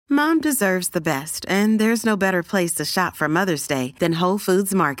Mom deserves the best, and there's no better place to shop for Mother's Day than Whole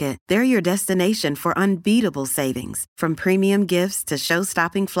Foods Market. They're your destination for unbeatable savings, from premium gifts to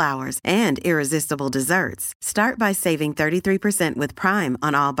show-stopping flowers and irresistible desserts. Start by saving 33% with Prime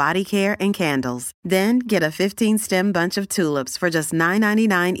on all body care and candles. Then get a 15-stem bunch of tulips for just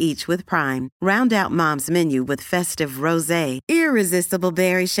 $9.99 each with Prime. Round out Mom's menu with festive rosé, irresistible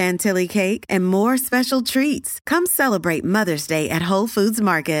berry chantilly cake, and more special treats. Come celebrate Mother's Day at Whole Foods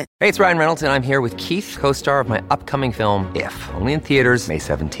Market. Hey, it's Ryan Reynolds, and I'm here with Keith, co-star of my upcoming film, If, only in theaters May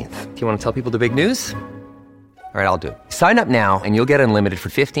 17th. Do you want to tell people the big news? All right, I'll do it. Sign up now and you'll get unlimited for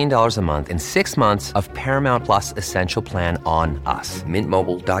 $15 a month and 6 months of Paramount Plus Essential Plan on us.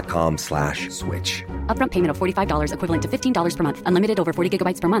 MintMobile.com/switch. Upfront payment of $45 equivalent to $15 per month. Unlimited over 40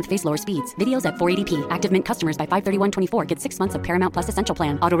 gigabytes per month. Face lower speeds. Videos at 480p. Active Mint customers by 531.24 get 6 months of Paramount Plus Essential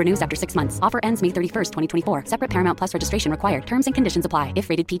Plan. Auto renews after 6 months. Offer ends May 31st, 2024. Separate Paramount Plus registration required. Terms and conditions apply if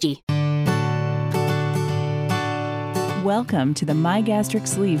rated PG. Welcome to the My Gastric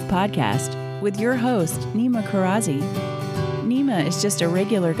Sleeve podcast with your host, Nima Karazi. Nima is just a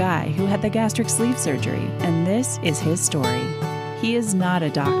regular guy who had the gastric sleeve surgery, and this is his story. He is not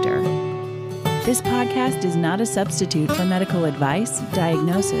a doctor. This podcast is not a substitute for medical advice,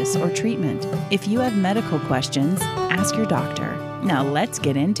 diagnosis, or treatment. If you have medical questions, ask your doctor. Now let's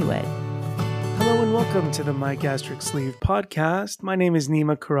get into it. Hello and welcome to the My Gastric Sleeve podcast. My name is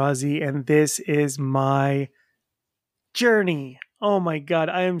Nima Karazi, and this is my journey. Oh my God,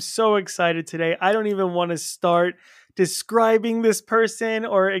 I am so excited today. I don't even want to start describing this person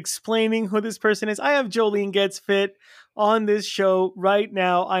or explaining who this person is. I have Jolean Gets Fit on this show right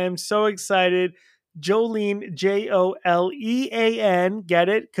now. I am so excited. Jolean, Jolean, get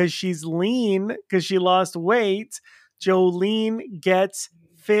it? Because she's lean, because she lost weight. Jolean Gets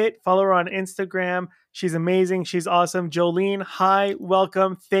Fit. Follow her on Instagram. She's amazing. She's awesome. Jolean, hi,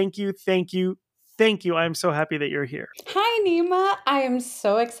 welcome. Thank you. I'm so happy that you're here. Hi, Nima. I am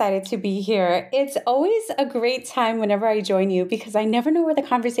so excited to be here. It's always a great time whenever I join you because I never know where the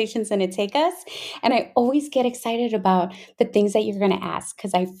conversation's going to take us. And I always get excited about the things that you're going to ask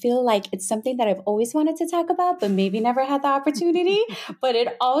because I feel like it's something that I've always wanted to talk about, but maybe never had the opportunity. But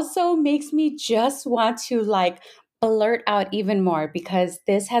it also makes me just want to blurt out even more because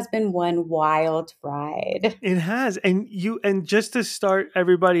this has been one wild ride. It has. And just to start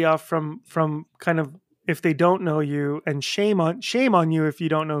everybody off from kind of, if they don't know you, and shame on you if you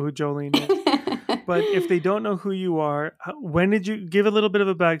don't know who Jolean is. But if they don't know who you are, when did you give a little bit of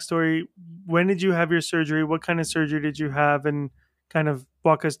a backstory? When did you have your surgery? What kind of surgery did you have? And kind of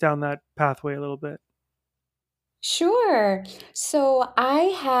walk us down that pathway a little bit. Sure. So I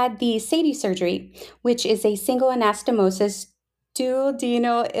had the SATI surgery, which is a single anastomosis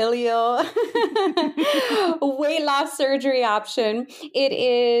duodenal weight loss surgery option. It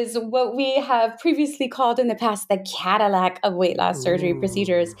is what we have previously called in the past the Cadillac of weight loss surgery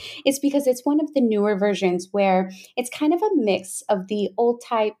procedures. It's because it's one of the newer versions where it's kind of a mix of the old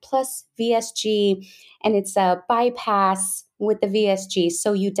type plus VSG, and it's a bypass with the VSG.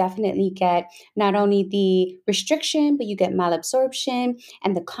 So you definitely get not only the restriction, but you get malabsorption,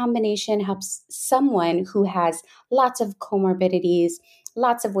 and the combination helps someone who has lots of comorbidities,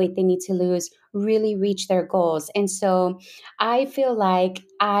 lots of weight they need to lose, really reach their goals. And so I feel like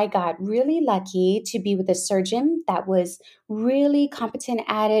I got really lucky to be with a surgeon that was really competent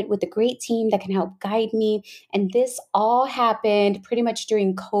at it, with a great team that can help guide me. And this all happened pretty much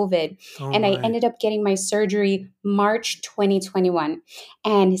during COVID. I ended up getting my surgery March 2021.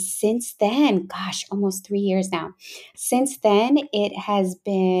 And since then, gosh, almost 3 years now. Since then, it has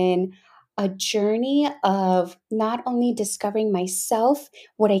been a journey of not only discovering myself,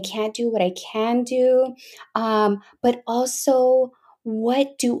 what I can't do, what I can do, but also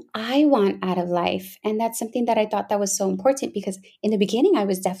what do I want out of life? And that's something that I thought that was so important because in the beginning, I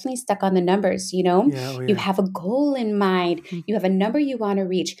was definitely stuck on the numbers, you know? You have a goal in mind. You have a number you want to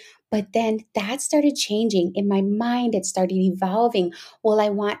reach. But then that started changing. In my mind, it started evolving. Well, I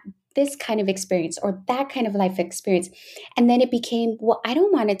want this kind of experience or that kind of life experience. And then it became, well, I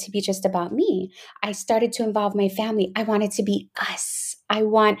don't want it to be just about me. I started to involve my family. I want it to be us. I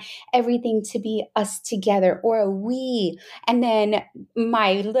want everything to be us together, or a we. And then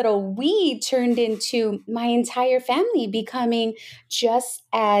my little we turned into my entire family becoming just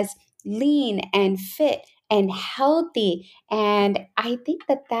as lean and fit and healthy. And I think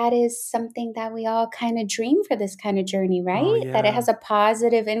that that is something that we all kind of dream for this kind of journey, right? Oh, yeah. That it has a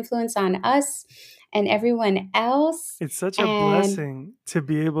positive influence on us and everyone else. It's such a blessing to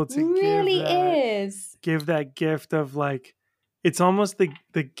be able to give that gift of it's almost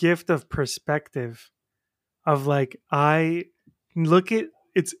the gift of perspective of I look at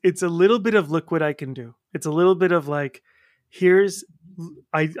it's a little bit of look what I can do. It's a little bit of like, here's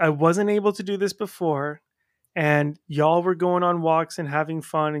I wasn't able to do this before, and y'all were going on walks and having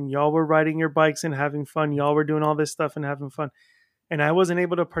fun, and y'all were riding your bikes and having fun. Y'all were doing all this stuff and having fun, and I wasn't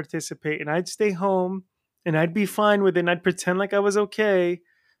able to participate. And I'd stay home and I'd be fine with it. And I'd pretend like I was okay,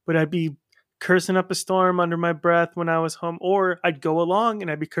 but I'd be cursing up a storm under my breath when I was home, or I'd go along and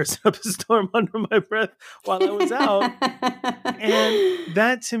I'd be cursing up a storm under my breath while I was out. And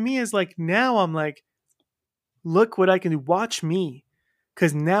that to me is like, now I'm like, look what I can do. Watch me.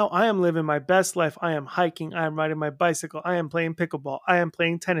 Because now I am living my best life. I am hiking. I am riding my bicycle. I am playing pickleball. I am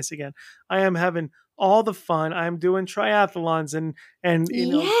playing tennis again. I am having all the fun. I am doing triathlons and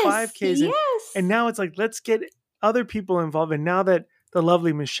Yes, 5Ks. And now it's like, let's get other people involved. And now that the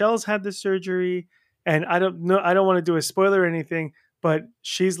lovely Michelle's had the surgery, and I don't want to do a spoiler or anything, but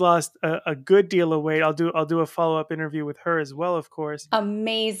she's lost a good deal of weight. I'll do a follow-up interview with her as well, of course.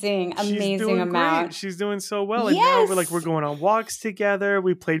 Amazing Great. She's doing so well. And now we're going on walks together.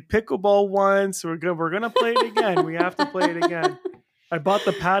 We played pickleball once. We're gonna play it again. We have to play it again. I bought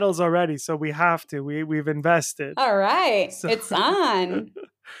the paddles already, so we have to. We've invested. All right. So, it's on.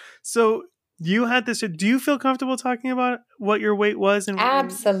 So you had this. Do you feel comfortable talking about what your weight was? And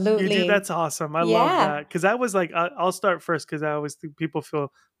absolutely. You do? That's awesome. I love that. Because I was like, I'll start first because I always think people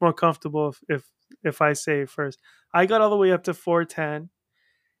feel more comfortable if I say first. I got all the way up to 410,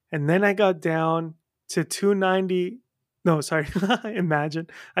 and then I got down to 290. No, sorry. Imagine.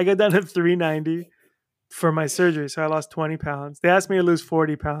 I got down to 390 for my surgery. So I lost 20 pounds. They asked me to lose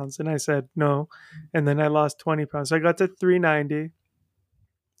 40 pounds, and I said no. And then I lost 20 pounds. So I got to 390.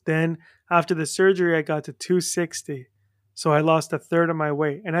 Then after the surgery, I got to 260. So I lost a third of my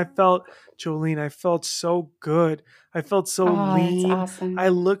weight. And I felt, Jolean, I felt so good. I felt so lean. That's awesome. I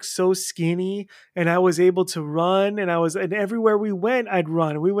looked so skinny, and I was able to run. And everywhere we went, I'd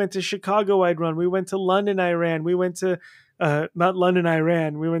run. We went to Chicago, I'd run. We went to London, I ran. We went to, not London,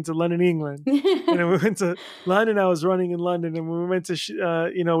 Iran. We went to London, England. And then we went to London. I was running in London. And we went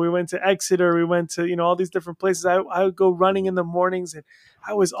to, we went to Exeter. We went to, all these different places. I would go running in the mornings, and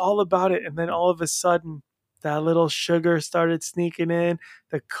I was all about it. And then all of a sudden, that little sugar started sneaking in.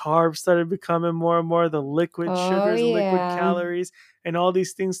 The carbs started becoming more and more. The liquid sugars, liquid calories, and all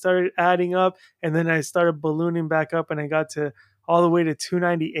these things started adding up. And then I started ballooning back up, and I got to all the way to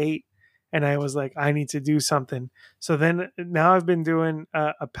 298. And I was like, I need to do something. So then now I've been doing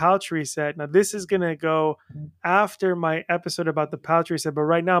a pouch reset. Now this is going to go after my episode about the pouch reset, but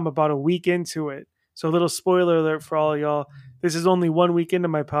right now I'm about a week into it. So a little spoiler alert for all y'all. This is only 1 week into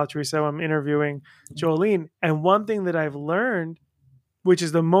my pouch reset. I'm interviewing Jolean. And one thing that I've learned, which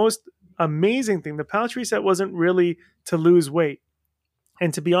is the most amazing thing, the pouch reset wasn't really to lose weight.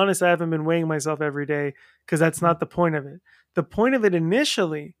 And to be honest, I haven't been weighing myself every day because that's not the point of it. The point of it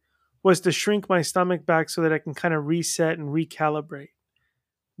initially was to shrink my stomach back so that I can kind of reset and recalibrate.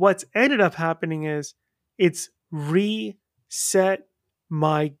 What's ended up happening is it's reset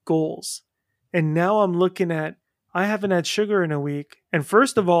my goals. And now I'm looking at, I haven't had sugar in a week. And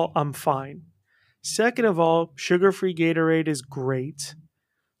first of all, I'm fine. Second of all, sugar-free Gatorade is great.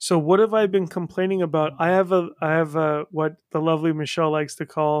 So what have I been complaining about? I have a what the lovely Michelle likes to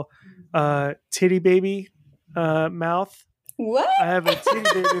call titty baby mouth. What? I have a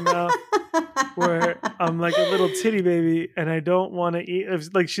titty baby mouth where I'm like a little titty baby and I don't want to eat. It's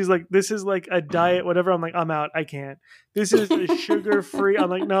like she's like, this is like a diet, whatever. I'm like, I'm out. I can't. This is a sugar-free. I'm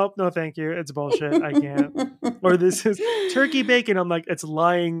like, nope, no, thank you. It's bullshit. I can't. Or this is turkey bacon. I'm like, it's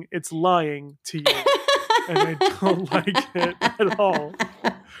lying. It's lying to you. And I don't like it at all.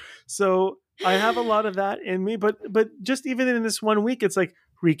 So I have a lot of that in me, but just even in this 1 week, it's like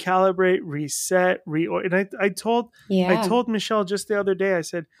recalibrate, reset, and I told Michelle just the other day, I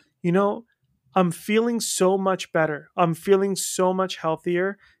said, I'm feeling so much better. I'm feeling so much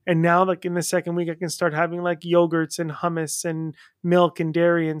healthier. And now like in the second week, I can start having like yogurts and hummus and milk and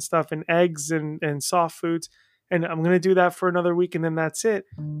dairy and stuff and eggs and soft foods. And I'm going to do that for another week and then that's it.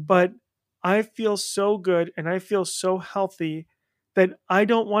 But I feel so good and I feel so healthy that I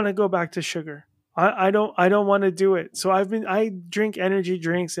don't want to go back to sugar. I don't want to do it. So I drink energy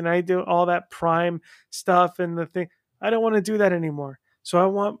drinks and I do all that prime stuff and the thing. I don't want to do that anymore. So I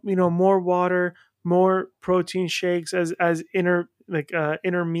want, more water, more protein shakes as inner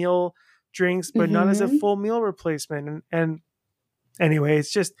meal drinks, but not as a full meal replacement. And anyway,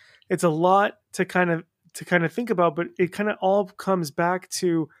 it's a lot to kind of think about, but it kind of all comes back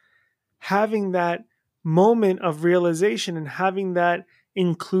to having that moment of realization and having that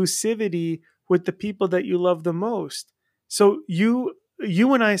inclusivity with the people that you love the most. So you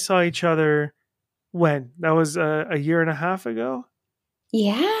and I saw each other when? That was a year and a half ago?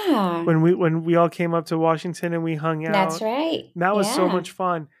 Yeah. when we all came up to Washington and we hung out. That's right. That was so Yeah. much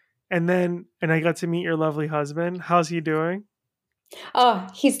fun. And I got to meet your lovely husband. How's he doing? Oh,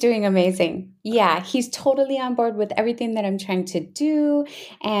 he's doing amazing. Yeah, he's totally on board with everything that I'm trying to do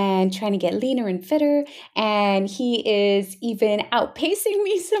and trying to get leaner and fitter. And he is even outpacing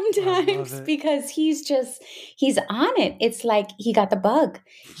me I love sometimes it. because he's on it. It's like he got the bug.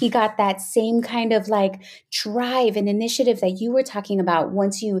 He got that same kind of like drive and initiative that you were talking about.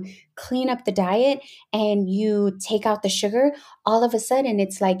 Once you clean up the diet and you take out the sugar, all of a sudden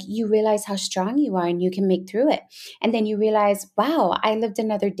it's like you realize how strong you are and you can make through it. And then you realize, wow, I lived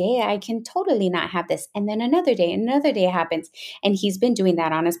another day. I can totally not have this. And then another day happens. And he's been doing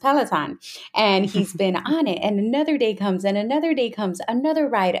that on his Peloton. And he's been on it. And another day comes, another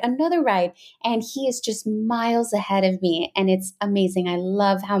ride. And he is just miles ahead of me. And it's amazing. I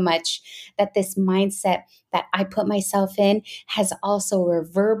love how much that this mindset that I put myself in has also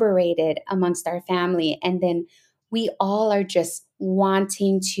reverberated amongst our family. And then we all are just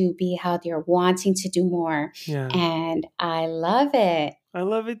wanting to be healthier, wanting to do more. Yeah. And I love it. I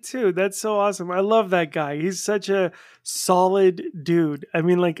love it too. That's so awesome. I love that guy. He's such a solid dude. I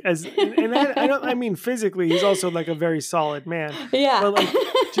mean, like I don't. I mean, physically, he's also like a very solid man. Yeah. But like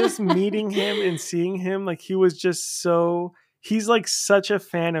just meeting him and seeing him, like he was just so. He's like such a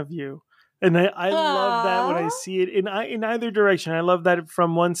fan of you, and I love that when I Aw. see it in either direction. I love that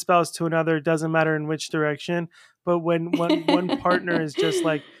from one spouse to another. It doesn't matter in which direction. But when one partner is just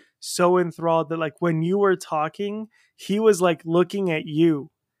like so enthralled that like when you were talking, he was like looking at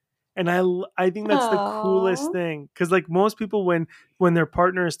you. And I think that's the coolest Aw. thing. Cause like most people, when their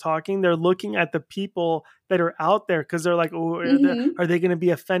partner is talking, they're looking at the people that are out there. Cause they're like, oh, Mhm. are they going to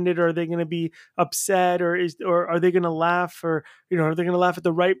be offended? Or are they going to be upset? Or are they going to laugh? Or, are they going to laugh at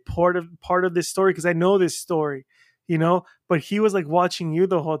the right part of this story? Cause I know this story, but he was like watching you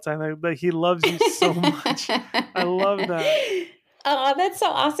the whole time. Like he loves you so much. I love that. Oh, that's so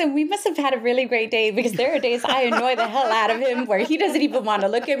awesome. We must have had a really great day because there are days I annoy the hell out of him where he doesn't even want to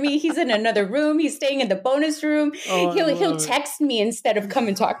look at me. He's in another room. He's staying in the bonus room. Oh, He'll text me instead of come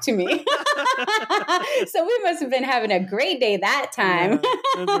and talk to me. So we must have been having a great day that time.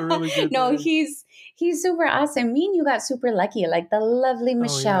 Yeah, that's a really good No, day. he's super awesome. Me and you got super lucky. Like the lovely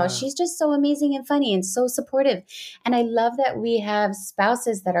Michelle. yeah. She's just so amazing and funny and so supportive. And I love that we have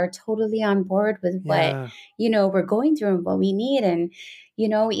spouses that are totally on board with what Yeah. we're going through and what we need. And,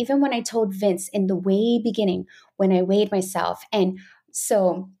 even when I told Vince in the way beginning, when I weighed myself, and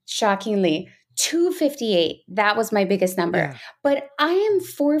so shockingly, 258, that was my biggest number. Yeah. But I am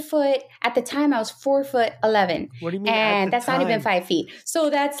 4 foot, at the time I was 4'11". What do you mean? And that's not even 5 feet. So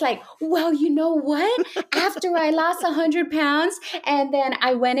that's like, well, you know what? After I lost 100 pounds and then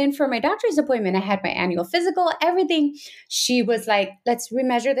I went in for my doctor's appointment, I had my annual physical, everything. She was like, let's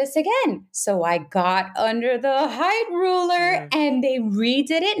remeasure this again. So I got under the height ruler and they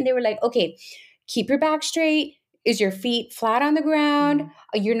redid it. And they were like, okay, keep your back straight. Is your feet flat on the ground?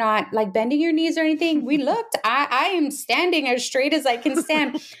 You're not like bending your knees or anything. We looked. I am standing as straight as I can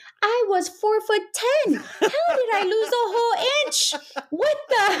stand. I was 4'10". How did I lose a whole inch? What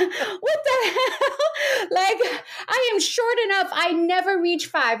the hell? Like, I am short enough. I never reached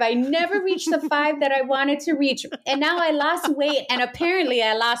 5. I never reached the 5 that I wanted to reach. And now I lost weight. And apparently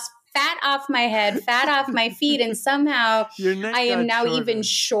I lost fat off my head, fat off my feet. And somehow Your neck I am got now shorter. even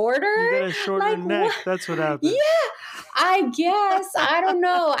shorter. You got a shorter neck. What? That's what happened. Yeah, I guess. I don't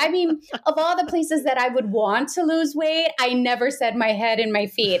know. I mean, of all the places that I would want to lose weight, I never said my head and my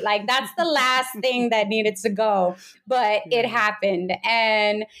feet. Like, that's the last thing that needed to go. But it happened.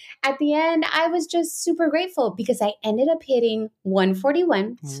 And at the end, I was just super grateful because I ended up hitting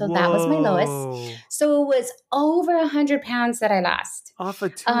 141. So that was my lowest. So it was over 100 pounds that I lost. Off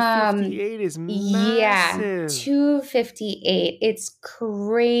of 258 is massive. Yeah, 258. It's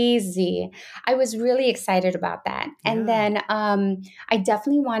crazy. I was really excited about that. And then I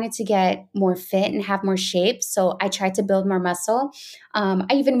definitely wanted to get more fit and have more shape. So I tried to build more muscle. I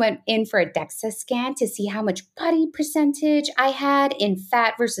even went in for a DEXA scan to see how much body percentage I had in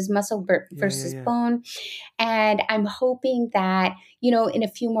fat versus muscle versus bone. And I'm hoping that, in a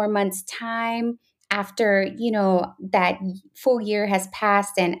few more months' time, after, that full year has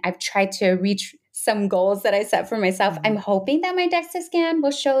passed and I've tried to reach some goals that I set for myself, I'm hoping that my DEXA scan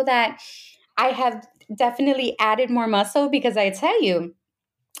will show that I have definitely added more muscle because I tell you,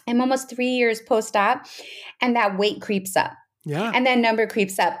 I'm almost 3 years post-op and that weight creeps up. Yeah. And that number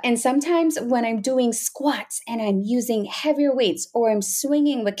creeps up. And sometimes when I'm doing squats and I'm using heavier weights or I'm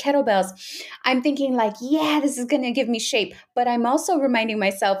swinging with kettlebells, I'm thinking like, yeah, this is going to give me shape. But I'm also reminding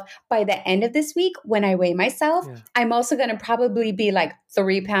myself by the end of this week, when I weigh myself, Yeah. I'm also going to probably be like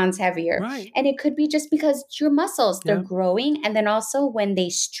 3 pounds heavier. Right. And it could be just because your muscles, they're Yeah. growing. And then also when they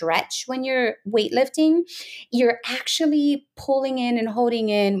stretch, when you're weightlifting, you're actually pulling in and holding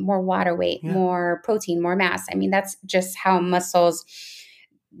in more water weight, Yeah. more protein, more mass. I mean, that's just how muscles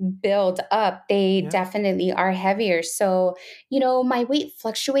build up. They Yeah. definitely are heavier. So, my weight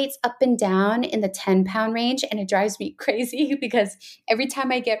fluctuates up and down in the 10-pound range, and it drives me crazy because every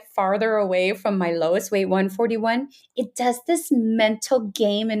time I get farther away from my lowest weight, 141, it does this mental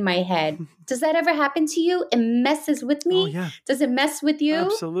game in my head. Does that ever happen to you? It messes with me. Oh, yeah. Does it mess with you?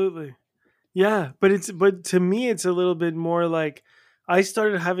 Absolutely. Yeah. But to me, it's a little bit more like I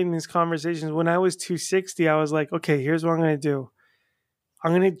started having these conversations when I was 260. I was like, okay, here's what I'm going to do.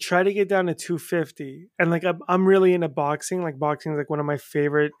 I'm going to try to get down to 250. And like, I'm really into boxing. Like boxing is like one of my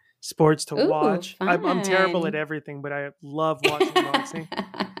favorite sports to Ooh, watch. I'm terrible at fun. everything, but I love watching boxing.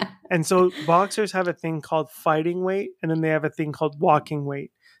 And so boxers have a thing called fighting weight, and then they have a thing called walking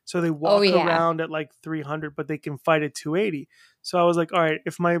weight. So they walk yeah. around at like 300, but they can fight at 280. So I was like, all right,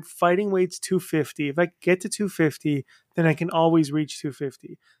 if my fighting weight's 250, if I get to 250, then I can always reach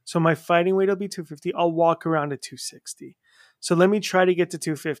 250. So my fighting weight will be 250. I'll walk around at 260. So let me try to get to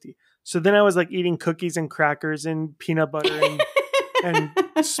 250. So then I was like eating cookies and crackers and peanut butter and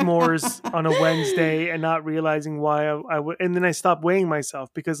s'mores on a Wednesday and not realizing why I would. And then I stopped weighing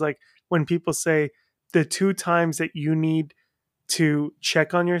myself because like when people say the 2 times that you need to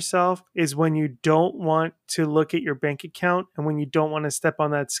check on yourself is when you don't want to look at your bank account, and when you don't want to step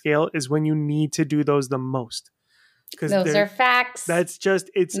on that scale is when you need to do those the most. Because those are facts. That's just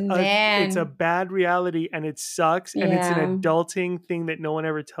it's Man. a bad reality, and it sucks, and it's an Yeah. adulting thing that no one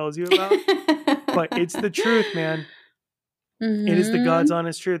ever tells you about. But it's the truth, man. It is the God's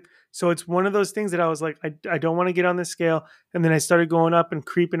honest truth. So it's one of those things that I was like, I don't want to get on the scale. And then I started going up and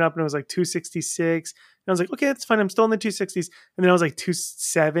creeping up, and it was like 266. And I was like, okay, that's fine. I'm still in the 260s. And then I was like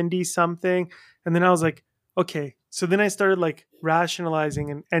 270 something. And then I was like, okay. So then I started like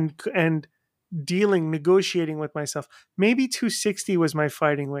rationalizing and negotiating with myself. Maybe 260 was my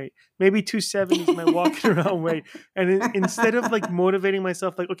fighting weight. Maybe 270 is my walking around weight. And instead of like motivating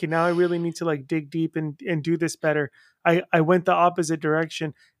myself, like, okay, now I really need to like dig deep and do this better, I went the opposite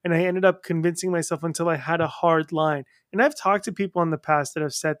direction, and I ended up convincing myself until I had a hard line. And I've talked to people in the past that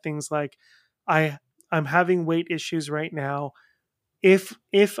have said things like, I'm having weight issues right now.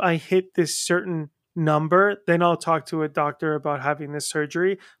 If I hit this certain number, then I'll talk to a doctor about having this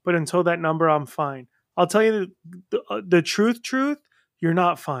surgery. But until that number, I'm fine. I'll tell you the truth, you're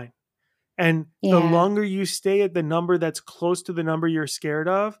not fine. And the longer you stay at the number that's close to the number you're scared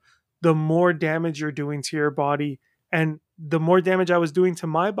of, the more damage you're doing to your body, and the more damage I was doing to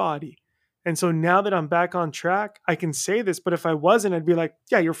my body. And so now that I'm back on track, I can say this, but if I wasn't, I'd be like,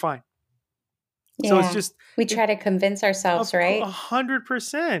 yeah, you're fine. Yeah. So it's just we try to convince ourselves, right?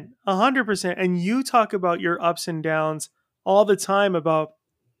 100%. And you talk about your ups and downs all the time, about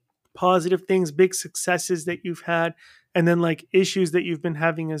positive things, big successes that you've had, and then like issues that you've been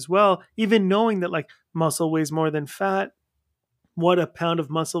having as well. Even knowing that like muscle weighs more than fat, what a pound of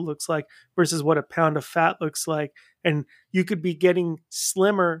muscle looks like versus what a pound of fat looks like. And you could be getting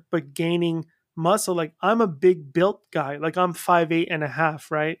slimmer, but gaining muscle. Like I'm a big built guy. Like I'm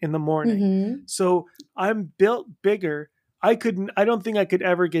 5'8.5", right? In the morning. Mm-hmm. So I'm built bigger. I don't think I could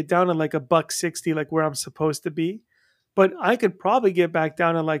ever get down to like $160, like where I'm supposed to be, but I could probably get back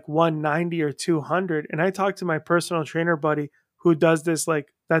down to like 190 or 200. And I talked to my personal trainer buddy who does this,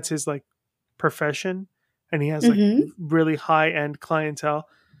 like that's his like profession. And he has like really high end clientele.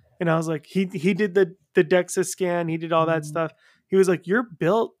 And I was like, he did the DEXA scan. He did all that stuff. He was like, you're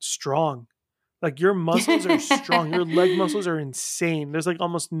built strong. Like your muscles are strong. Your leg muscles are insane. There's like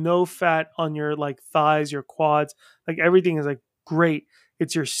almost no fat on your like thighs, your quads. Like everything is like great.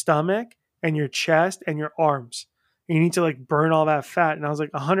 It's your stomach and your chest and your arms. And you need to like burn all that fat. And I was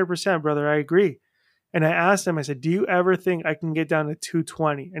like, 100%, brother. I agree. And I asked him, I said, do you ever think I can get down to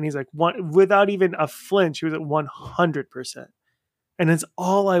 220? And he's like, without even a flinch, he was at 100%. And it's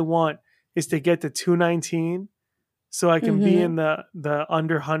all I want is to get to 219 so I can be in the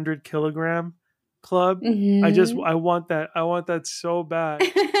under 100 kilogram club. I want that. I want that so bad.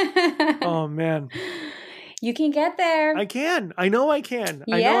 Oh man. You can get there. I can. I know I can.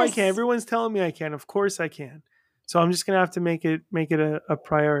 I know I can. Everyone's telling me I can. Of course I can. So I'm just gonna have to make it a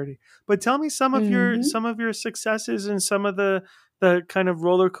priority. But tell me some of your successes and some of the the kind of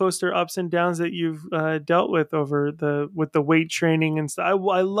roller coaster ups and downs that you've dealt with with the weight training and stuff.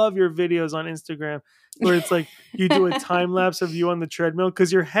 I love your videos on Instagram where it's like you do a time lapse of you on the treadmill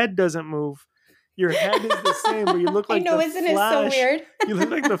because your head doesn't move. Your head is the same, but you look like I know, the isn't Flash. it so weird? You look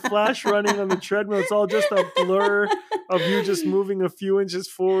like the Flash running on the treadmill. It's all just a blur of you just moving a few inches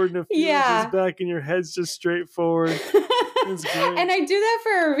forward and a few inches back, and your head's just straight forward. It's great. And I do that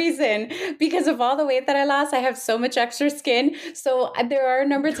for a reason because of all the weight that I lost. I have so much extra skin. So there are a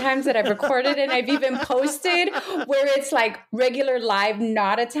number of times that I've recorded and I've even posted where it's like regular live,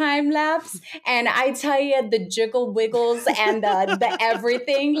 not a time lapse. And I tell you, the jiggle wiggles and the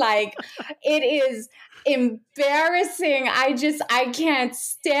everything, like it is embarrassing. I can't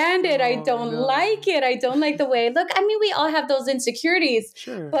stand it. I don't like it. I don't like the way. Look, I mean, we all have those insecurities,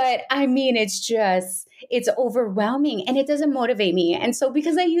 but I mean, it's overwhelming and it doesn't motivate me. And so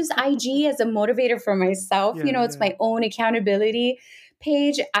because I use IG as a motivator for myself, it's my own accountability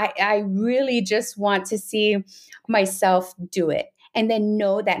page. I really just want to see myself do it. And then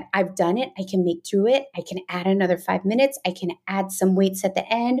know that I've done it. I can make through it. I can add another 5 minutes. I can add some weights at the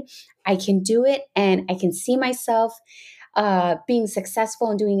end. I can do it. And I can see myself being successful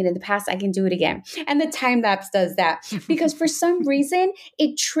and doing it in the past. I can do it again. And the time lapse does that because for some reason,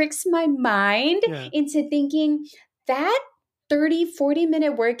 it tricks my mind into thinking that 30,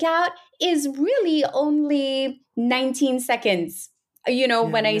 40-minute workout is really only 19 seconds.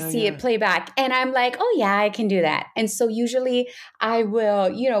 When I see it play back and I'm like, oh yeah, I can do that. And so usually I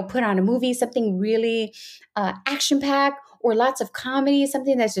will, put on a movie, something really action-packed or lots of comedy,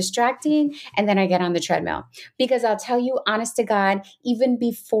 something that's distracting. And then I get on the treadmill because I'll tell you, honest to God, even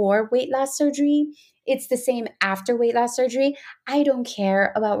before weight loss surgery, it's the same after weight loss surgery. I don't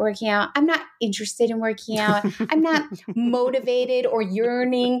care about working out. I'm not interested in working out. I'm not motivated or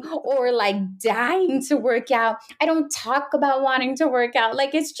yearning or like dying to work out. I don't talk about wanting to work out.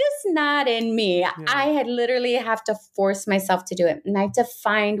 Like it's just not in me. Yeah. I had literally have to force myself to do it. And I have to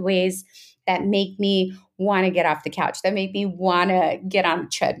find ways that make me want to get off the couch, that make me want to get on the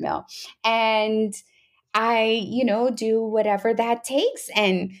treadmill. And I, do whatever that takes.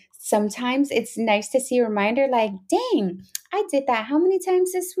 And sometimes it's nice to see a reminder like, dang, I did that how many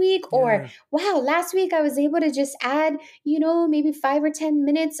times this week? Yeah. Or, wow, last week I was able to just add, maybe 5 or 10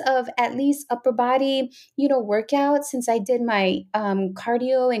 minutes of at least upper body, workout since I did my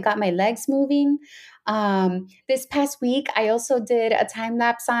cardio and got my legs moving. This past week, I also did a time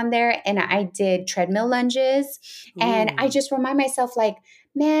lapse on there and I did treadmill lunges. Ooh. And I just remind myself like,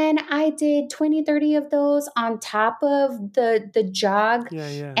 man, I did 20, 30 of those on top of the jog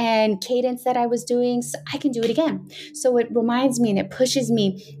and cadence that I was doing. So I can do it again. So it reminds me and it pushes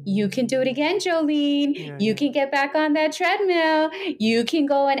me. You can do it again, Jolean. You can get back on that treadmill. You can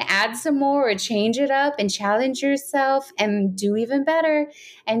go and add some more or change it up and challenge yourself and do even better.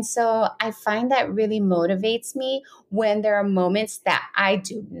 And so I find that really motivates me when there are moments that I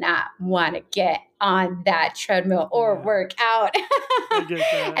do not want to get on that treadmill or work out. I get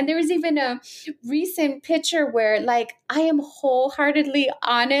that. And there was even a recent picture where like I am wholeheartedly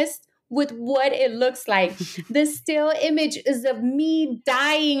honest with what it looks like. The still image is of me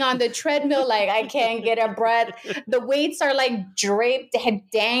dying on the treadmill. Like I can't get a breath. The weights are like draped,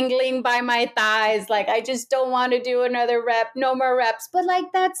 dangling by my thighs. Like I just don't want to do another rep, no more reps. But like,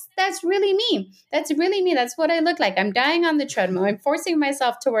 that's really me. That's really me. That's what I look like. I'm dying on the treadmill. I'm forcing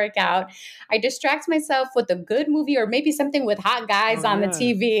myself to work out. I distract myself with a good movie or maybe something with hot guys on the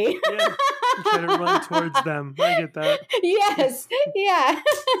TV. Yeah. You try to run towards them. I get that. Yes. Yeah.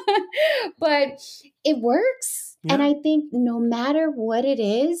 But it works. Yeah. And I think no matter what it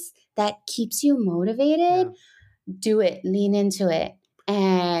is that keeps you motivated, do it, lean into it.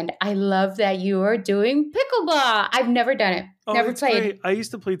 And I love that you are doing pickleball. I've never done it. Never played. Great. I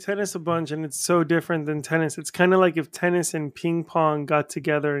used to play tennis a bunch and it's so different than tennis. It's kind of like if tennis and ping pong got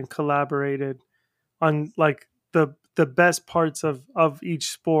together and collaborated on like the best parts of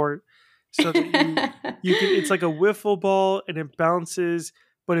each sport. So that you can, it's like a wiffle ball and it bounces,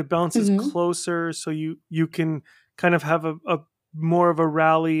 but it bounces closer. So you can kind of have a more of a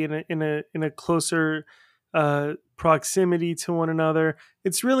rally in a closer proximity to one another.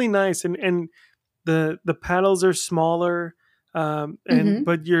 It's really nice. And the paddles are smaller.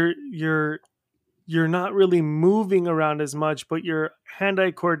 But you're not really moving around as much, but your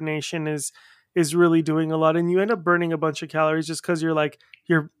hand-eye coordination is really doing a lot, and you end up burning a bunch of calories just because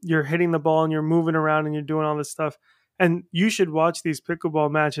you're hitting the ball and you're moving around and you're doing all this stuff. And you should watch these pickleball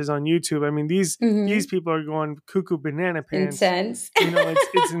matches on YouTube. I mean, these people are going cuckoo banana pants. Intense.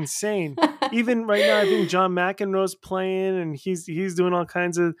 It's insane. Even right now, I think John McEnroe's playing, and he's doing all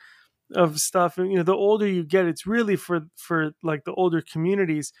kinds of of stuff. And, the older you get, it's really for like the older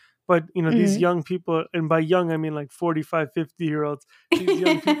communities. But, these Mhm. young people, and by young, I mean like 45, 50-year-olds, these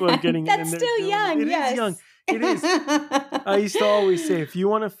young people are getting in and That's they're still doing it. young, It is young. yes. It is. I used to always say, if you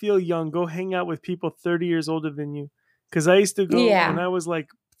want to feel young, go hang out with people 30 years older than you. Because I used to go, when Yeah. I was like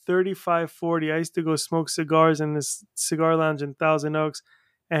 35, 40, I used to go smoke cigars in this cigar lounge in Thousand Oaks.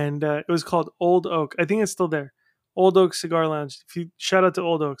 And it was called Old Oak. I think it's still there. Old Oak Cigar Lounge. Shout out to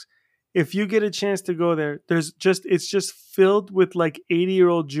Old Oaks. If you get a chance to go there, it's just filled with like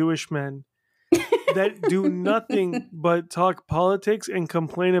 80-year-old Jewish men that do nothing but talk politics and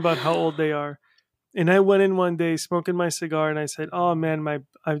complain about how old they are. And I went in one day smoking my cigar and I said, "Oh man,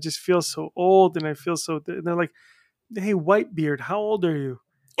 I just feel so old and I feel so." And they're like, "Hey, Whitebeard, how old are you?"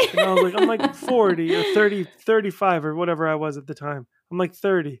 And I was like, "I'm like 40 or 30, 35 or whatever I was at the time. I'm like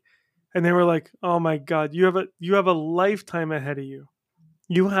 30." And they were like, "Oh my God, you have a lifetime ahead of you.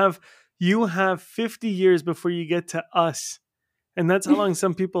 You have you have 50 years before you get to us." And that's how long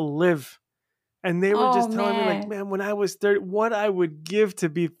some people live. And they were Oh just telling me, like, man. man, when I was 30, what I would give to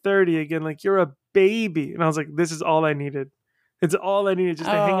be 30 again. Like, you're a baby. And I was like, this is all I needed. It's all I needed, just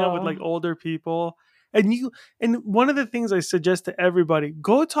to hang out with like Oh. older people. And one of the things I suggest to everybody,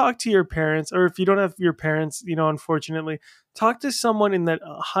 go talk to your parents, or if you don't have your parents, unfortunately, talk to someone in that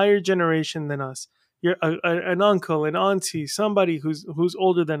higher generation than us. An uncle, an auntie, somebody who's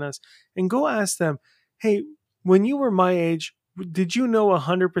older than us, and go ask them, hey, when you were my age, did you know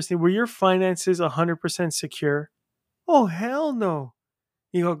 100%? Were your finances 100% secure? Oh, hell no.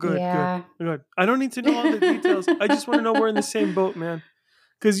 You go, good, good, Yeah. good. I don't need to know all the details. I just want to know we're in the same boat, man.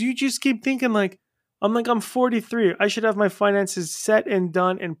 Because you just keep thinking I'm 43. I should have my finances set and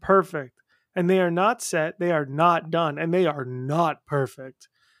done and perfect. And they are not set. They are not done. And they are not perfect.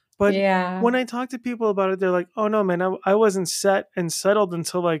 But Yeah. when I talk to people about it, they're like, oh no, man, I wasn't set and settled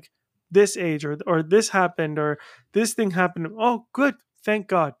until like this age, or this happened, or this thing happened. Oh, good. Thank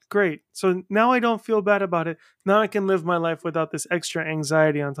God. Great. So now I don't feel bad about it. Now I can live my life without this extra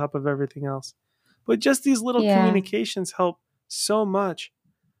anxiety on top of everything else. But just these little Yeah. communications help so much.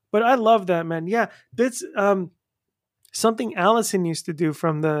 But I love that, man. Yeah, that's something Allison used to do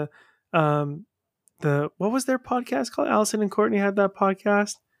from um, the what was their podcast called? Allison and Courtney had that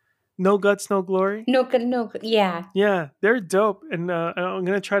podcast. No Guts, No Glory. No good. No good. Yeah. Yeah, they're dope, and I'm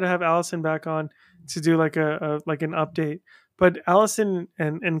gonna try to have Allison back on to do like like an update. But Allison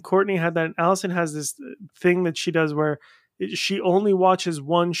and Courtney had that. And Allison has this thing that she does where she only watches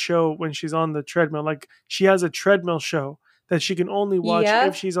one show when she's on the treadmill. Like she has a treadmill show that she can only watch if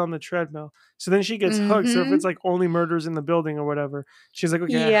Yep. she's on the treadmill. So then she gets hooked. So if it's Mm-hmm. like only Murders in the Building or whatever, she's like,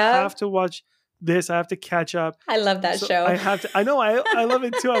 okay, I have Yep. to watch this. I have to catch up. I love that So show. I have to. I know. I love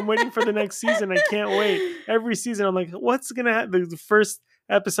it too. I'm waiting for the next season. I can't wait. Every season, I'm like, what's gonna happen? The first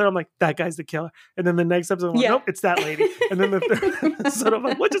episode, I'm like, that guy's the killer. And then the next episode, I'm like, Yeah. nope, it's that lady. And then the third episode, I'm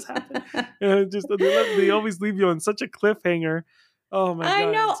like, what just happened? And they always leave you on such a cliffhanger. Oh my I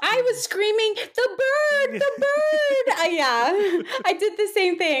god! know. it's I was screaming, the bird, the bird. Yeah, I did the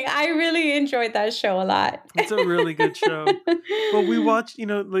same thing. I really enjoyed that show a lot. It's a really good show. But we watch,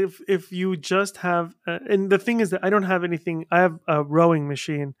 if you just have, and the thing is that I don't have anything. I have a rowing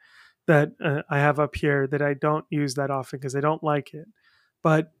machine that I have up here that I don't use that often because I don't like it.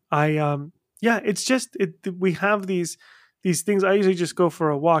 But yeah, it's just we have these things. I usually just go for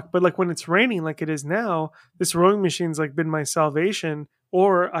a walk, but like when it's raining, like it is now, this rowing machine's like been my salvation.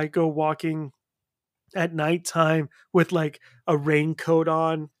 Or I go walking at nighttime with like a raincoat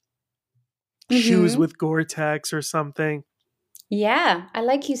on, shoes Mm-hmm. with Gore-Tex or something. Yeah, I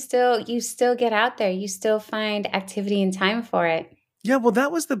like you still get out there. You still find activity and time for it. Yeah, well,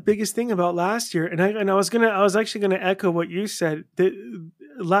 that was the biggest thing about last year, and I was actually gonna echo what you said.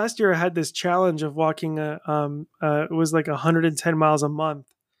 Last year I had this challenge of walking it was like 110 miles a month,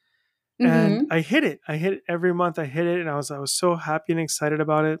 and Mm-hmm. I hit it. I hit it every month. I hit it, and I was so happy and excited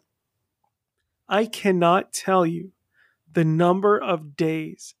about it. I cannot tell you the number of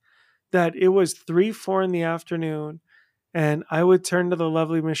days that it was 3, 4 in the afternoon, and I would turn to the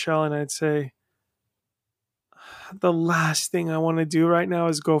lovely Michelle and I'd say, the last thing I want to do right now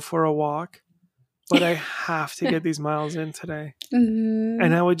is go for a walk, but I have to get these miles in today. And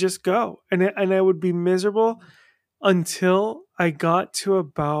Mm-hmm. I would just go, and I would be miserable until I got to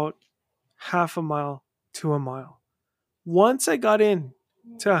about half a mile to a mile. Once I got in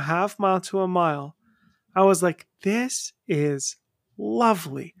to a half mile to a mile, I was like, this is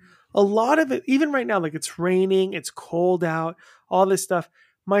lovely. A lot of it, even right now, like it's raining, it's cold out, all this stuff.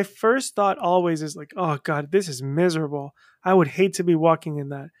 My first thought always is like, oh God, this is miserable. I would hate to be walking in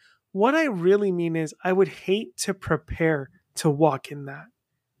that. What I really mean is, I would hate to prepare to walk in that.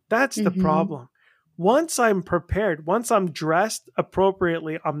 That's the problem. Once I'm prepared, once I'm dressed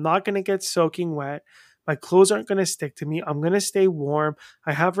appropriately, I'm not going to get soaking wet. My clothes aren't going to stick to me. I'm going to stay warm.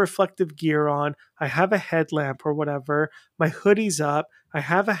 I have reflective gear on. I have a headlamp or whatever. My hoodie's up. I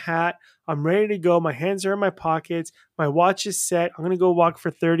have a hat. I'm ready to go. My hands are in my pockets. My watch is set. I'm going to go walk for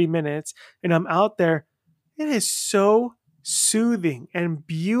 30 minutes and I'm out there. It is so soothing and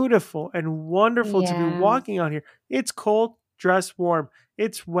beautiful and wonderful to be walking out here. It's cold, dress warm.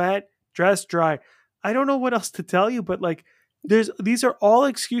 It's wet, dress dry. I don't know what else to tell you, but like these are all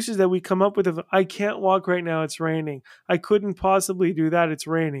excuses that we come up with of I can't walk right now, it's raining. I couldn't possibly do that, it's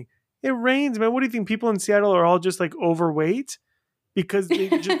raining. It rains, man. What do you think? People in Seattle are all just like overweight because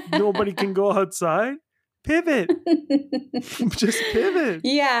nobody can go outside? Pivot. Just pivot.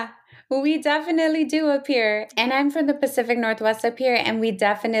 Yeah. We definitely do up here. And I'm from the Pacific Northwest up here. And we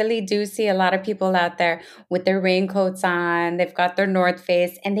definitely do see a lot of people out there with their raincoats on. They've got their North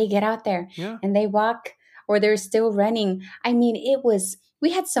Face and they get out there and they walk or they're still running. I mean, we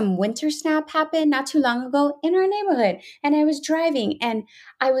had some winter snap happen not too long ago in our neighborhood. And I was driving and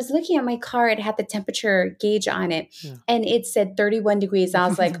I was looking at my car. It had the temperature gauge on it and it said 31 degrees. I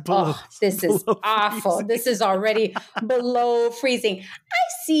was like, oh, this is awful. Freezing. This is already below freezing.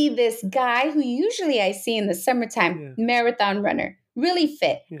 I see this guy who usually I see in the summertime, marathon runner, really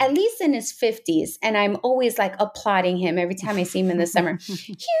fit, at least in his 50s. And I'm always like applauding him every time I see him in the summer. Here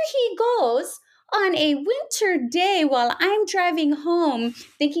he goes on a winter day while I'm driving home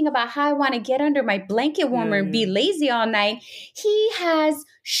thinking about how I want to get under my blanket warmer and be lazy all night. He has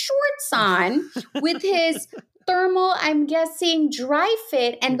shorts on with his thermal, I'm guessing, dry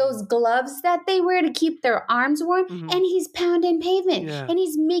fit and those gloves that they wear to keep their arms warm. And he's pounding pavement and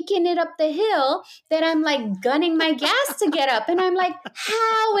he's making it up the hill that I'm like gunning my gas to get up. And I'm like,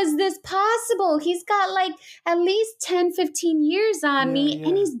 how is this possible? He's got like at least 10, 15 years on me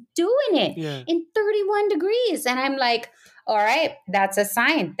and he's doing it in 31 degrees. And I'm like, all right, that's a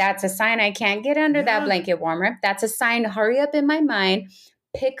sign. That's a sign I can't get under that blanket warmer. That's a sign to hurry up in my mind.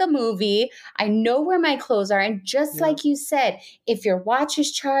 Pick a movie. I know where my clothes are. And just like you said, if your watch is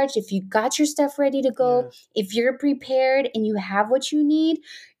charged, if you got your stuff ready to go, if you're prepared and you have what you need,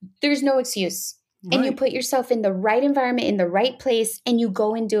 there's no excuse. Right. And you put yourself in the right environment, in the right place, and you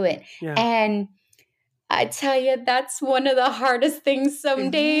go and do it. Yeah. And I tell you, that's one of the hardest things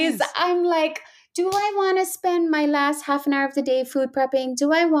some days. I'm like, do I want to spend my last half an hour of the day food prepping?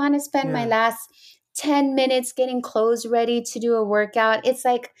 Do I want to spend my last 10 minutes getting clothes ready to do a workout? It's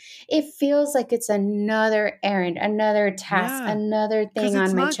like, it feels like it's another errand, another task, another thing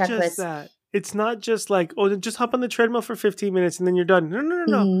on my checklist. It's not just like, oh, just hop on the treadmill for 15 minutes and then you're done.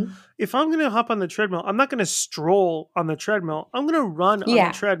 No. If I'm going to hop on the treadmill, I'm not going to stroll on the treadmill. I'm going to run on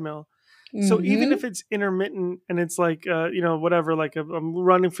the treadmill. So even if it's intermittent and it's like, whatever, like I'm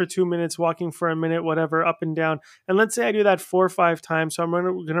running for 2 minutes, walking for a minute, whatever, up and down. And let's say I do that 4 or 5 times. So I'm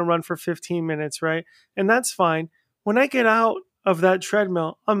going to run for 15 minutes, right? And that's fine. When I get out of that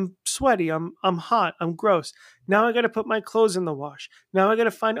treadmill, I'm sweaty. I'm hot. I'm gross. Now I got to put my clothes in the wash. Now I got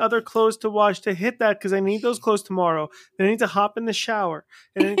to find other clothes to wash to hit that because I need those clothes tomorrow. Then I need to hop in the shower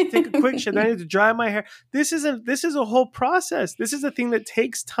and I need to take a quick shower. Then I need to dry my hair. This is a whole process. This is a thing that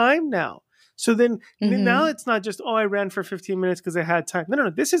takes time now. So then now it's not just, I ran for 15 minutes because I had time. No.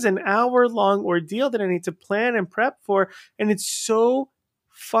 This is an hour-long ordeal that I need to plan and prep for. And it's so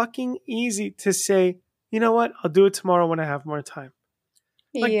fucking easy to say, you know what? I'll do it tomorrow when I have more time.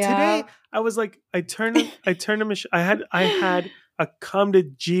 Like today, I was like, I had a come to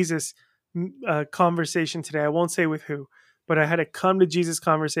Jesus conversation today. I won't say with who, but I had a come to Jesus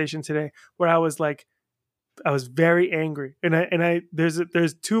conversation today where I was like, I was very angry. And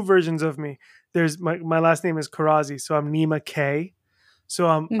there's 2 versions of me. There's my last name is Karazi, so I'm Nima K.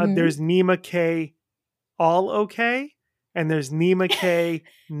 So there's Nima K all okay, and there's Nima K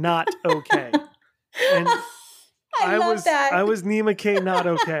not okay. And I was Nima K not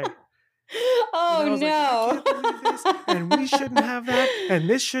okay. Oh no. Like, I can't believe this, and we shouldn't have that, and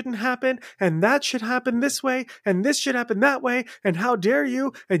this shouldn't happen, and that should happen this way, and this should happen that way, and how dare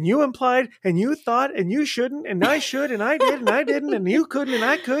you, and you implied, and you thought, and you shouldn't, and I should, and I did, and I didn't, and you couldn't, and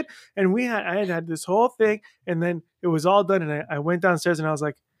I could, and I had this whole thing, and then it was all done, and I went downstairs, and I was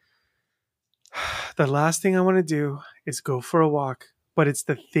like, the last thing I want to do is go for a walk, but it's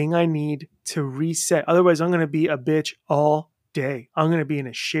the thing I need to reset. Otherwise, I'm going to be a bitch all day. I'm going to be in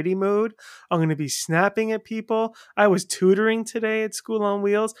a shitty mood. I'm going to be snapping at people. I was tutoring today at School on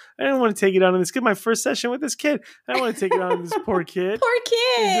Wheels. I didn't want to take it out on this kid. My first session with this kid. I don't want to take it out on this poor kid. Poor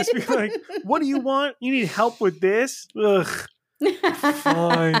kid. And just be like, what do you want? You need help with this? Ugh.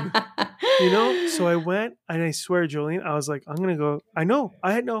 Fine. So I went and I swear, Julian, I was like, I'm going to go.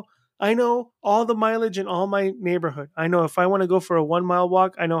 I know all the mileage in all my neighborhood. I know if I want to go for a 1 mile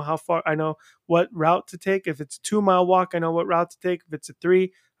walk, I know how far, I know what route to take. If it's a 2 mile walk, I know what route to take. If it's a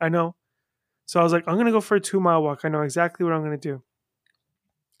three, I know. So I was like, I'm going to go for a 2 mile walk. I know exactly what I'm going to do.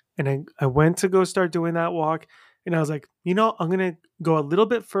 And I went to go start doing that walk. And I was like, I'm going to go a little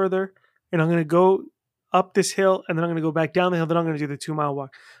bit further and I'm going to go up this hill and then I'm going to go back down the hill. Then I'm going to do the 2 mile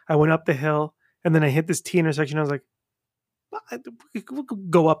walk. I went up the hill and then I hit this T intersection. I was like, we could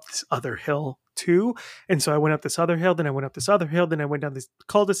go up this other hill too. And so I went up this other hill. Then I went up this other hill. Then I went down this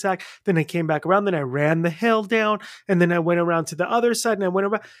cul-de-sac. Then I came back around. Then I ran the hill down. And then I went around to the other side and I went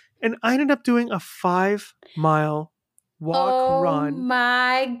around. And I ended up doing a 5 mile walk run. Oh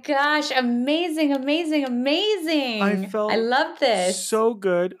my gosh. Amazing, amazing, amazing. I love this. So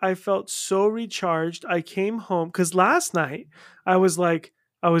good. I felt so recharged. I came home because last night I was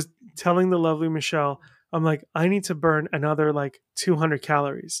telling the lovely Michelle, I'm like, I need to burn another 200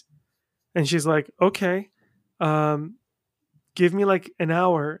 calories. And she's like, okay, give me an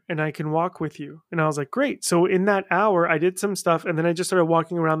hour and I can walk with you. And I was like, great. So in that hour, I did some stuff and then I just started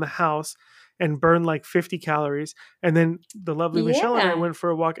walking around the house and burned 50 calories. And then the lovely Michelle and I went for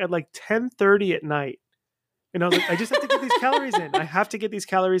a walk at 10:30 at night. And I was like, I just have to get these calories in. I have to get these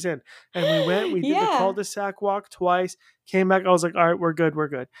calories in. And we did the cul-de-sac walk twice, came back. I was like, all right, we're good.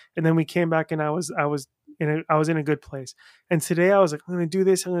 And then we came back and I was in a good place. And today I was like, I'm going to do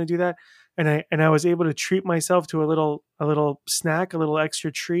this. I'm going to do that. And I was able to treat myself to a little snack, a little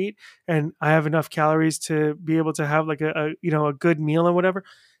extra treat. And I have enough calories to be able to have a good meal and whatever.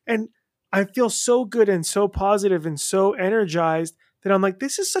 And I feel so good and so positive and so energized that I'm like,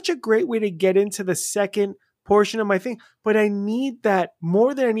 this is such a great way to get into the second portion of my thing. But I need that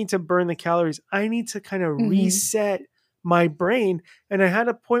more than I need to burn the calories. I need to kind of reset my brain. And I had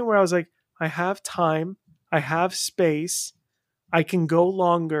a point where I was like, I have time, I have space, I can go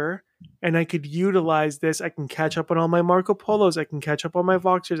longer, and I could utilize this. I can catch up on all my Marco Polos. I can catch up on my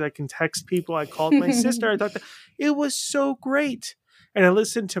Voxers. I can text people. I called my sister. I thought it was so great. And I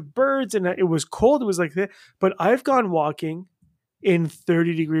listened to birds and it was cold. It was like that. But I've gone walking in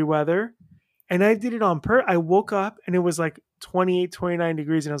 30-degree weather and I did it on I woke up and it was 28, 29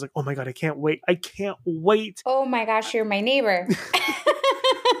 degrees. And I was like, oh my God, I can't wait. I can't wait. Oh my gosh, you're my neighbor.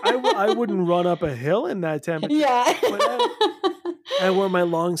 I wouldn't run up a hill in that temperature. Yeah. I wore my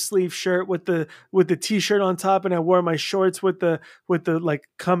long sleeve shirt with the t-shirt on top, and I wore my shorts with the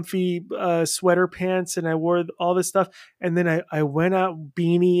comfy sweater pants, and I wore all this stuff. And then I went out,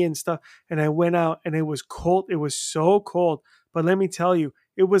 beanie and stuff, and I went out and it was cold. It was so cold. But let me tell you,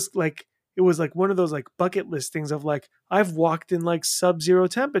 it was like one of those bucket list things of I've walked in sub-zero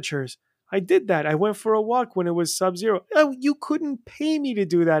temperatures. I did that. I went for a walk when it was sub-zero. Oh, you couldn't pay me to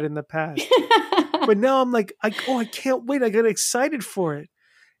do that in the past. But now I'm like, I can't wait. I got excited for it.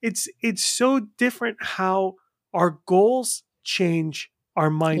 It's so different how our goals change our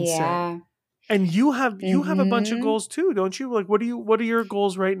mindset. Yeah. And you have a bunch of goals too, don't you? What are your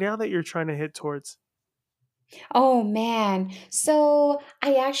goals right now that you're trying to hit towards? Oh man. So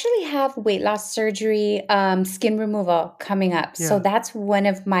I actually have weight loss surgery, skin removal coming up. Yeah. So that's one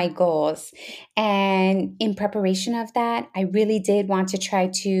of my goals. And in preparation of that, I really did want to try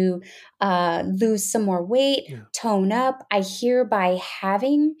to lose some more weight, tone up. I hear by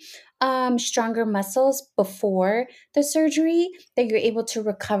having stronger muscles before the surgery that you're able to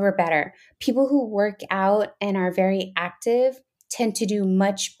recover better. People who work out and are very active tend to do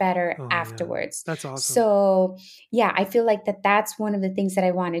much better afterwards. Yeah. That's awesome. So yeah, I feel like that's one of the things that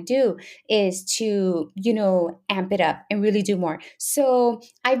I want to do is to, amp it up and really do more. So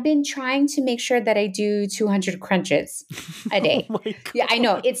I've been trying to make sure that I do 200 crunches a day. Oh my God. Yeah, I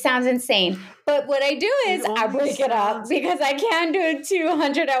know it sounds insane, but what I do is I break it up because I can't do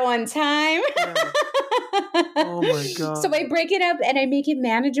 200 at one time. Yeah. Oh my God. So I break it up and I make it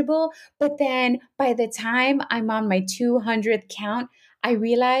manageable. But then by the time I'm on my 200th count, I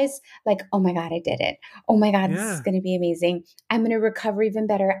realize oh my God, I did it. Oh my God, this is going to be amazing. I'm going to recover even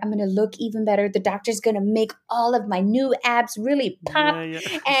better. I'm going to look even better. The doctor's going to make all of my new abs really pop. Yeah.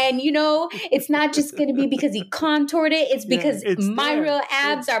 And it's not just going to be because he contoured it. It's because my real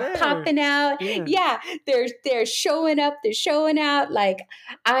abs are popping out. Yeah. They're showing up. They're showing out.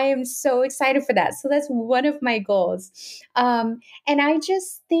 I am so excited for that. So that's one of my goals. And I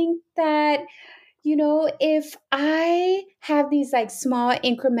just think that if I have these small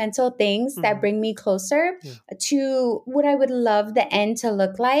incremental things that bring me closer to what I would love the end to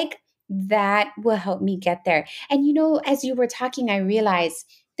look like, that will help me get there. And as you were talking, I realized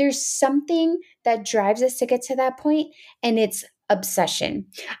there's something that drives us to get to that point, and it's obsession.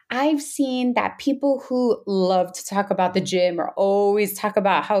 I've seen that people who love to talk about the gym or always talk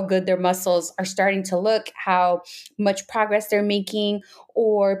about how good their muscles are starting to look, how much progress they're making,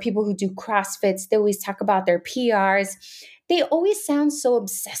 or people who do CrossFits, they always talk about their PRs. They always sound so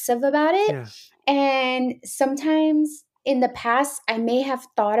obsessive about it. Yeah. And sometimes in the past, I may have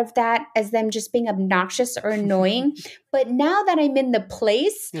thought of that as them just being obnoxious or annoying. But now that I'm in the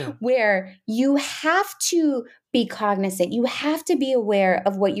place where you have to be cognizant, you have to be aware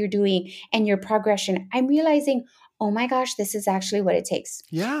of what you're doing and your progression, I'm realizing, oh my gosh, this is actually what it takes.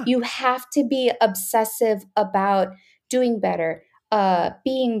 Yeah. You have to be obsessive about doing better,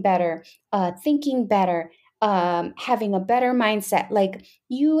 being better, thinking better, having a better mindset. Like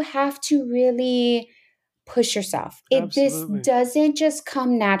you have to really push yourself. This Absolutely. doesn't just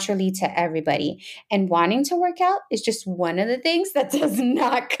come naturally to everybody. And wanting to work out is just one of the things that does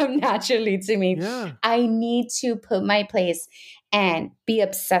not come naturally to me. Yeah. I need to put my place and be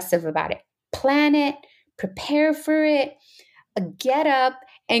obsessive about it. Plan it, prepare for it, get up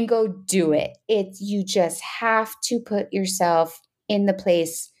and go do it. You just have to put yourself in the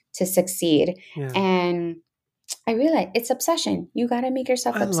place to succeed. Yeah. And I realize it's obsession. You got to make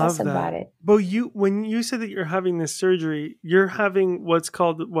yourself I love obsessive that. about it. But when you said that you're having this surgery, you're having what's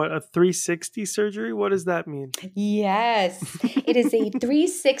called a 360 surgery? What does that mean? Yes, it is a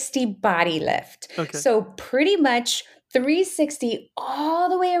 360 body lift. Okay. So pretty much 360 all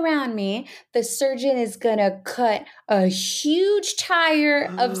the way around me. The surgeon is going to cut a huge tire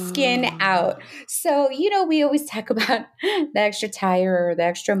of skin out. So, we always talk about the extra tire or the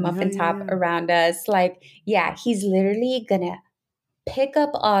extra muffin top around us. Like, he's literally going to pick up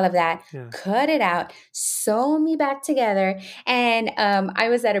all of that, cut it out, sew me back together. And I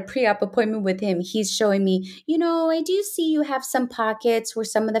was at a pre-op appointment with him. He's showing me, I do see you have some pockets where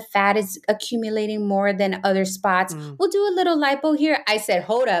some of the fat is accumulating more than other spots. We'll do a little lipo here. I said,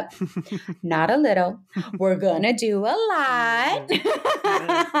 hold up, not a little. We're going to do a lot.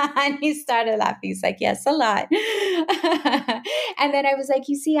 And he started laughing. He's like, yes, a lot. And then I was like,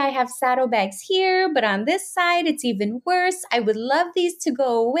 you see, I have saddlebags here, but on this side, it's even worse. I would love these to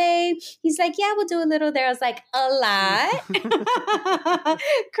go away. He's like, yeah, we'll do a little there. I was like, a lot.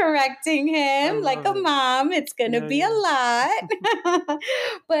 Correcting him like a mom. It's going to be a lot.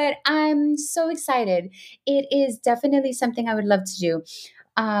 But I'm so excited. It is definitely something I would love to do.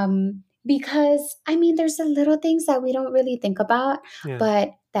 Because, there's the little things that we don't really think about,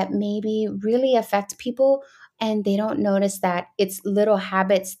 but that maybe really affect people. And they don't notice that it's little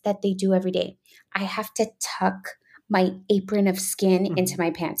habits that they do every day. I have to tuck my apron of skin into my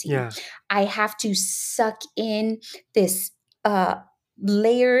panty. Yeah. I have to suck in this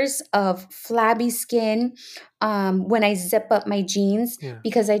layers of flabby skin when I zip up my jeans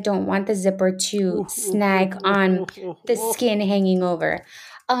because I don't want the zipper to snag on the skin hanging over.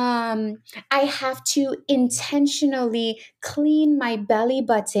 I have to intentionally clean my belly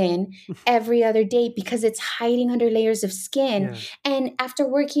button every other day because it's hiding under layers of skin. Yeah. And after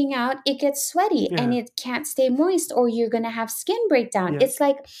working out, it gets sweaty and it can't stay moist or you're going to have skin breakdown. Yeah. It's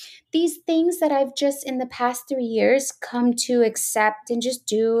like these things that I've just in the past 3 years come to accept and just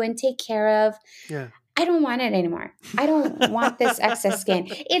do and take care of. Yeah. I don't want it anymore. I don't want this excess skin.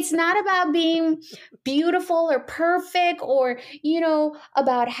 It's not about being beautiful or perfect or,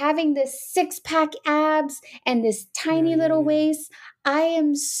 about having this 6-pack abs and this tiny little waist. I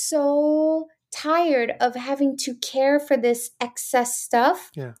am so tired of having to care for this excess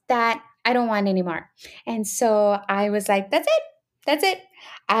stuff that I don't want anymore. And so I was like, that's it. That's it.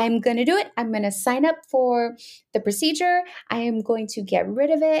 I'm going to do it. I'm going to sign up for the procedure. I am going to get rid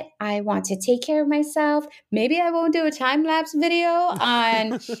of it. I want to take care of myself. Maybe I won't do a time-lapse video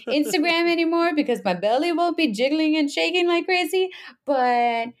on Instagram anymore because my belly won't be jiggling and shaking like crazy.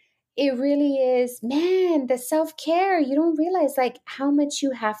 But it really is, man, the self-care. You don't realize like how much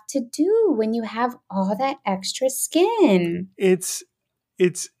you have to do when you have all that extra skin. It's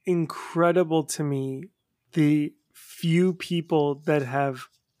incredible to me, the few people that have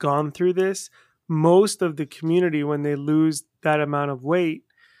gone through this. Most of the community, when they lose that amount of weight,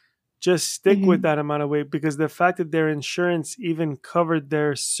 just stick with that amount of weight because the fact that their insurance even covered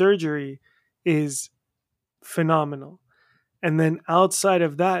their surgery is phenomenal. And then outside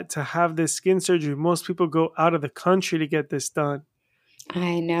of that, to have this skin surgery, most people go out of the country to get this done.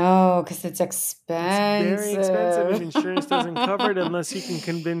 I know, because it's expensive. It's very expensive if insurance doesn't cover it unless you can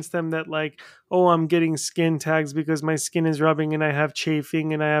convince them that like, oh, I'm getting skin tags because my skin is rubbing and I have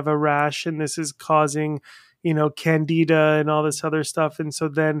chafing and I have a rash and this is causing, candida and all this other stuff. And so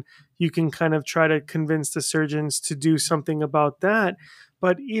then you can kind of try to convince the surgeons to do something about that.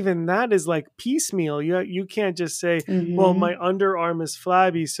 But even that is like piecemeal. You can't just say, well, Mm-hmm. my underarm is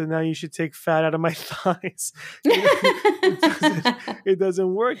flabby, so now you should take fat out of my thighs. It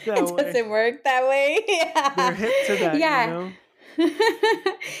doesn't work that way. It doesn't work that way. Yeah. They're hip to that, Yeah. you know?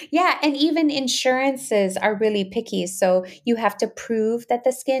 Yeah, and even insurances are really picky. So you have to prove that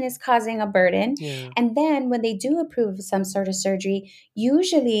the skin is causing a burden. Yeah. And then when they do approve some sort of surgery,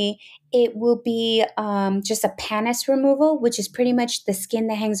 usually it will be just a pannus removal, which is pretty much the skin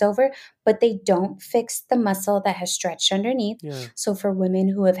that hangs over, but they don't fix the muscle that has stretched underneath. Yeah. So for women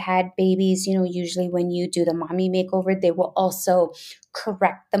who have had babies, usually when you do the mommy makeover, they will also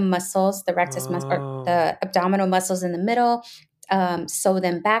correct the muscles, the rectus muscle or the abdominal muscles in the middle, sew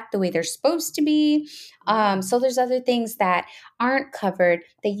them back the way they're supposed to be. So there's other things that aren't covered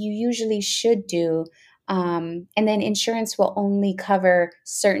that you usually should do. And then insurance will only cover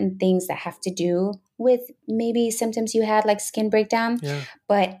certain things that have to do with maybe symptoms you had, like skin breakdown, Yeah.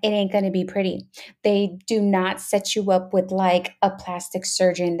 but it ain't going to be pretty. They do not set you up with like a plastic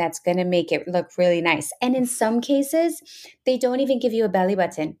surgeon that's going to make it look really nice. And in some cases, they don't even give you a belly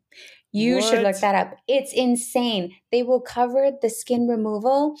button. You should look What? that up. It's insane. They will cover the skin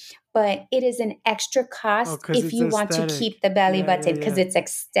removal, but it is an extra cost 'cause if it's you want to aesthetic. keep the belly Yeah, button yeah, because yeah. it's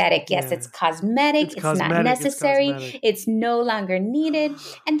aesthetic. Yes, Yeah. it's cosmetic. It's It's not cosmetic. It's necessary. cosmetic. It's no longer needed.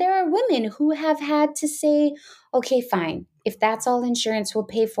 And there are women who have had to say, okay, fine. If that's all insurance will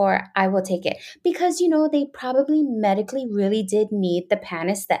pay for, I will take it. Because, they probably medically really did need the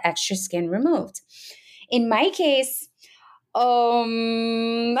pannus, the extra skin removed. In my case, I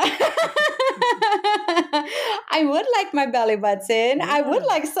would like my belly button. Yeah. I would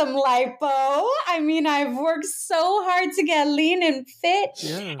like some lipo. I mean, I've worked so hard to get lean and fit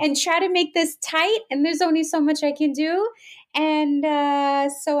and try to make this tight, and there's only so much I can do. And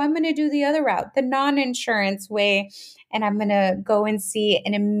so I'm going to do the other route, the non-insurance way, and I'm going to go and see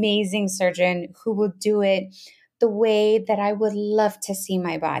an amazing surgeon who will do it the way that I would love to see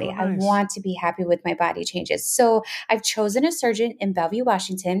my body. Oh, I nice. want to be happy with my body changes. So I've chosen a surgeon in Bellevue,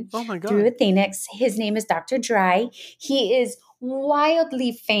 Washington, Oh my God. through Athenex. His name is Dr. Dry. He is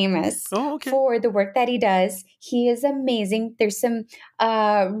wildly famous for the work that he does. He is amazing. There's some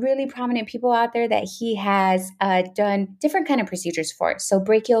really prominent people out there that he has done different kind of procedures for. So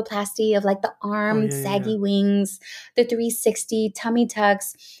brachioplasty of like the arm, saggy wings, the 360, tummy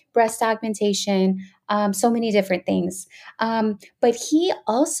tucks, breast augmentation, so many different things. But he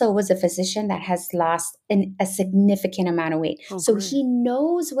also was a physician that has lost a significant amount of weight. So he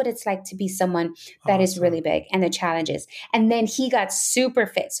knows what it's like to be someone that is really big and the challenges. And then he got super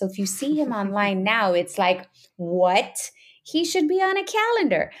fit. So if you see him online now, it's like, what? He should be on a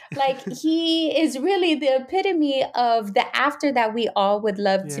calendar. Like he is really the epitome of the after that we all would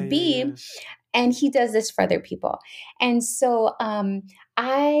love to be. Yeah. And he does this for other people. And so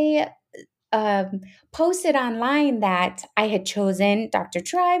I posted online that I had chosen Dr.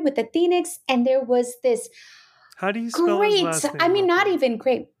 Tribe with Athenex, and there was this How do you spell his last name? I mean, not even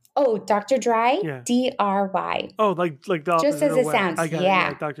great. Oh, Dr. Dry, D-R-Y. Oh, like the opposite just as of it wet. sounds. I got it.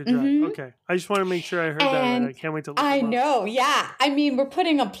 Yeah, Dr. Dry. Mm-hmm. Okay. I just want to make sure I heard that right. I can't wait to look I him up. know. Yeah. I mean, we're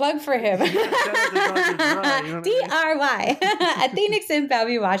putting a plug for him. Shout out to Dr. Dry, you know D-R-Y. Athenex in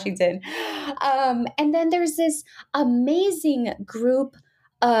Bellevue, Washington. And then there's this amazing group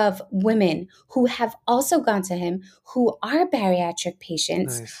of women who have also gone to him who are bariatric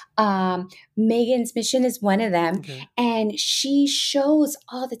patients. Nice. Megan's Mission is one of them. Okay. And she shows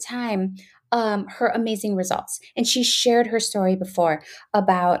all the time her amazing results. And she shared her story before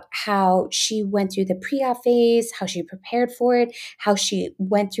about how she went through the pre-op phase, how she prepared for it, how she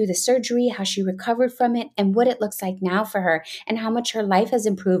went through the surgery, how she recovered from it, and what it looks like now for her, and how much her life has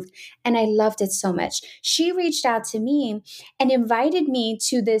improved. And I loved it so much. She reached out to me and invited me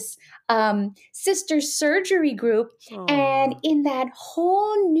to this sister surgery group. Aww. And in that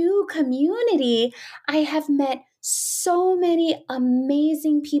whole new community, I have met so many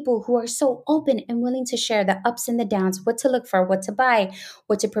amazing people who are so open and willing to share the ups and the downs, what to look for, what to buy,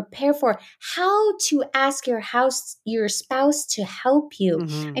 what to prepare for, how to ask your spouse to help you.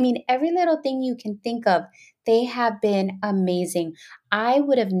 Mm-hmm. I mean, every little thing you can think of, they have been amazing. I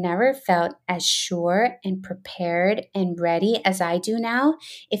would have never felt as sure and prepared and ready as I do now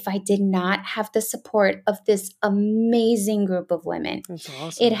if I did not have the support of this amazing group of women. That's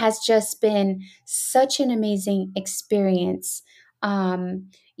awesome. It has just been such an amazing experience,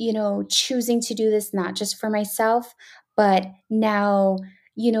 choosing to do this not just for myself, but now,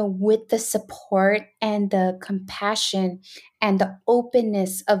 with the support and the compassion and the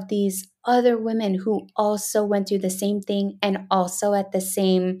openness of these other women who also went through the same thing and also at the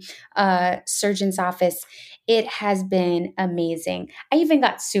same surgeon's office. It has been amazing. I even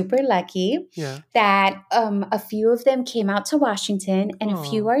got super lucky that a few of them came out to Washington and a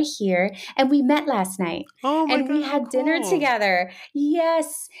few are here, and we met last night. Oh my and God, we how had dinner cool. together.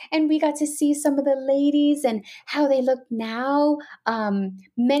 Yes. And we got to see some of the ladies and how they look now,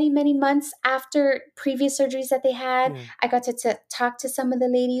 many, many months after previous surgeries that they had. I got to talk to some of the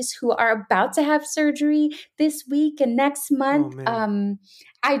ladies who are about to have surgery this week and next month.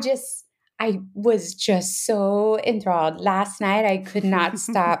 I was just so enthralled. Last night, I could not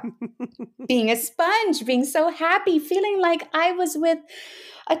stop being a sponge, being so happy, feeling like I was with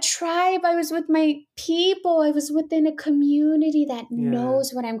a tribe. I was with my people. I was within a community that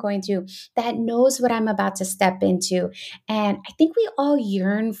knows what I'm going through, that knows what I'm about to step into. And I think we all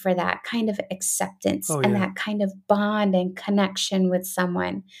yearn for that kind of acceptance and that kind of bond and connection with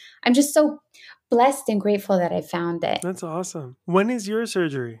someone. I'm just so blessed and grateful that I found it. That's awesome. When is your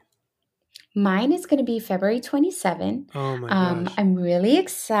surgery? Mine is going to be February 27. Oh my gosh. I'm really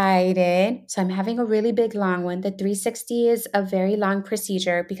excited. So I'm having a really big long one. The 360 is a very long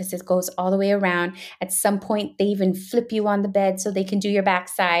procedure because it goes all the way around. At some point, they even flip you on the bed so they can do your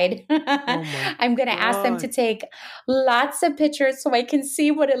backside. I'm going to ask them to take lots of pictures so I can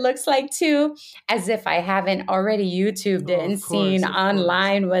see what it looks like too, as if I haven't already YouTubed it and seen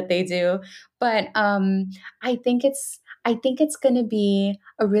online what they do. But I think it's going to be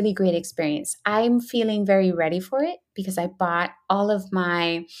a really great experience. I'm feeling very ready for it because I bought all of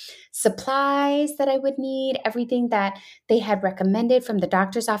my supplies that I would need, everything that they had recommended from the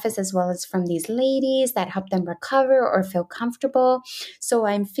doctor's office, as well as from these ladies that help them recover or feel comfortable. So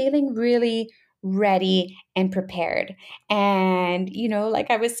I'm feeling really ready and prepared. And,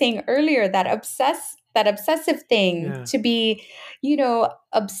 like I was saying earlier, that obsessive thing to be,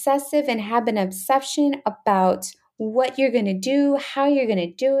 obsessive and have an obsession about what you're going to do, how you're going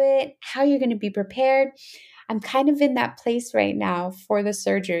to do it, how you're going to be prepared. I'm kind of in that place right now for the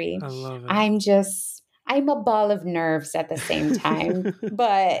surgery. I love it. I'm a ball of nerves at the same time,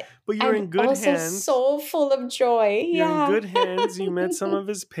 but you're in good also hands. So full of joy. You're in good hands. You met some of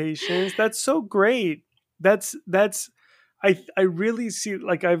his patients. That's so great. I really see,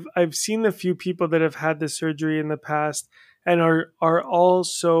 like I've seen a few people that have had the surgery in the past and are all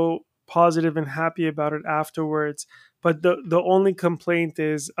so positive and happy about it afterwards. But the only complaint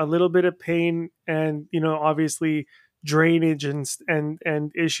is a little bit of pain and, obviously drainage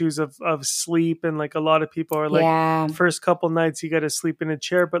and issues of sleep. And like a lot of people are like, first couple nights you got to sleep in a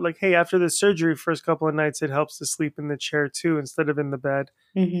chair. But like, hey, after the surgery, first couple of nights, it helps to sleep in the chair too, instead of in the bed.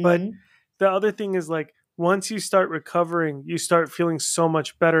 Mm-hmm. But the other thing is like, once you start recovering, you start feeling so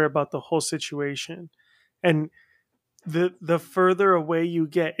much better about the whole situation. And the further away you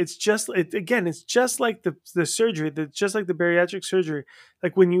get, it's just like the surgery, just like the bariatric surgery.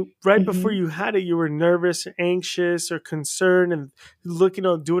 Like when you before you had it, you were nervous, or anxious, or concerned, and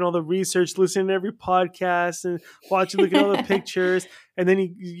doing all the research, listening to every podcast, and looking at all the pictures, and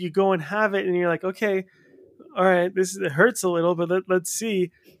then you go and have it, and you're like, okay, all right, it hurts a little, but let's see.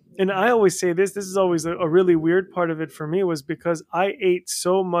 And I always say this is always a really weird part of it for me, was because I ate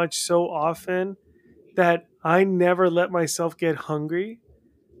so much so often that I never let myself get hungry.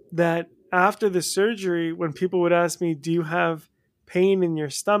 That after the surgery, when people would ask me, do you have pain in your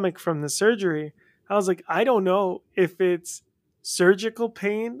stomach from the surgery? I was like, I don't know if it's surgical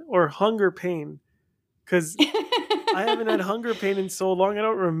pain or hunger pain, because I haven't had hunger pain in so long. I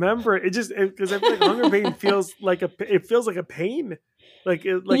don't remember it. Because I feel like hunger pain feels like a pain,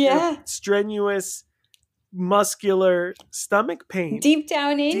 a strenuous muscular stomach pain deep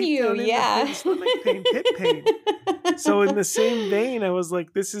down in you. Stomach pain, hip pain. So in the same vein, I was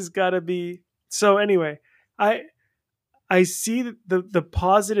like, this has got to be. So anyway, I see the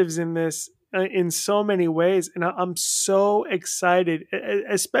positives in this in so many ways, and I'm so excited,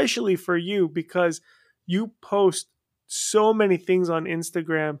 especially for you, because you post so many things on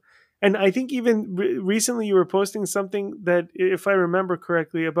Instagram. And I think even recently you were posting something that, if I remember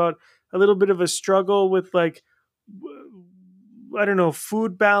correctly, about a little bit of a struggle with like, I don't know,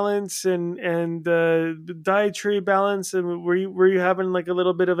 food balance and dietary balance. And were you having like a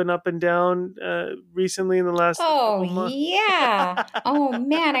little bit of an up and down recently in the last couple months? Yeah. Oh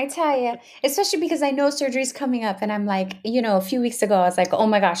man, I tell you, especially because I know surgery's coming up, and I'm like, a few weeks ago I was like, oh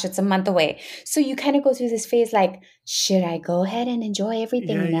my gosh, it's a month away. So you kind of go through this phase like, should I go ahead and enjoy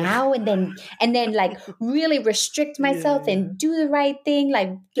everything now and then like really restrict myself and do the right thing like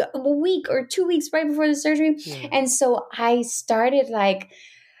a week or 2 weeks right before the surgery? And so I started like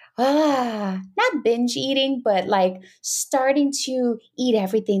not binge eating, but like starting to eat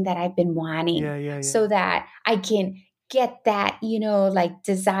everything that I've been wanting Yeah. so that I can get that, like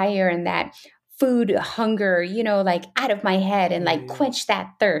desire and that food hunger, like out of my head and like Yeah. quench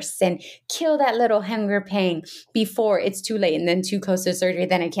that thirst and kill that little hunger pang before it's too late and then too close to surgery,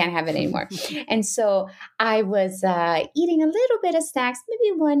 then I can't have it anymore. And so I was eating a little bit of snacks,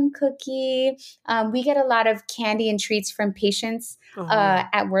 maybe one cookie. We get a lot of candy and treats from patients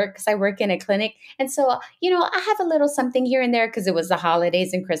at work because I work in a clinic. And so, I have a little something here and there because it was the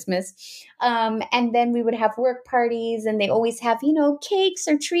holidays and Christmas. And then we would have work parties and they always have, cakes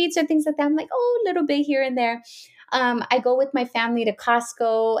or treats or things like that. I'm like, oh, a little bit here and there. I go with my family to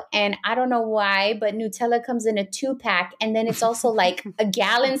Costco and I don't know why, but Nutella comes in a 2-pack. And then it's also like a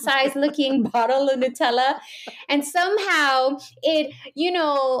gallon size looking bottle of Nutella. And somehow it,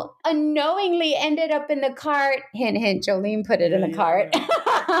 unknowingly ended up in the cart. Hint, hint, Jolean put it in the cart.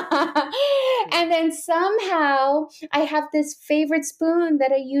 And then somehow I have this favorite spoon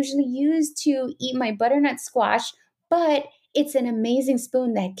that I usually use to eat my butternut squash, but it's an amazing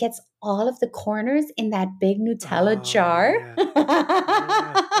spoon that gets all of the corners in that big Nutella jar.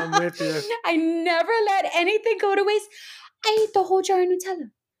 Yeah, I'm with you. I never let anything go to waste. I ate the whole jar of Nutella.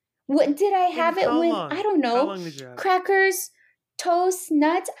 What did I have it with? Long? I don't know. How long did you have? Crackers, toast,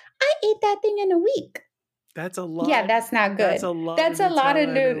 nuts. I ate that thing in a week. That's a lot. Yeah, that's not good. That's a lot. That's a lot of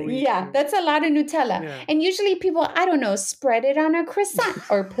Nutella. Yeah, that's a lot of Nutella. Yeah. And usually people, I don't know, spread it on a croissant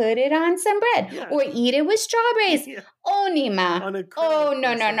or put it on some bread or eat it with strawberries. Oh, Nima. Oh,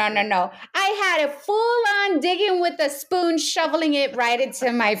 no. I had a full-on digging with a spoon, shoveling it right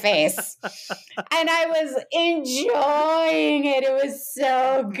into my face. And I was enjoying it. It was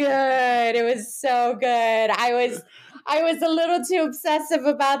so good. I was a little too obsessive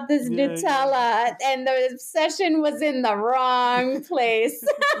about this Nutella, and the obsession was in the wrong place.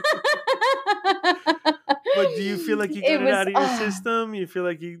 But do you feel like you got it out of your system? You feel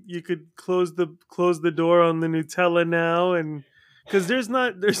like you could close the door on the Nutella now, and because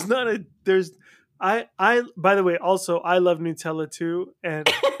I by the way, also I love Nutella too, and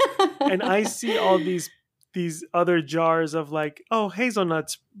I see all these other jars of like, oh,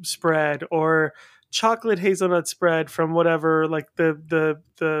 hazelnut spread or chocolate hazelnut spread from whatever, like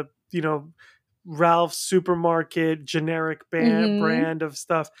the Ralph's supermarket generic brand of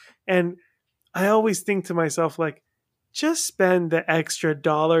stuff. And I always think to myself, like, just spend the extra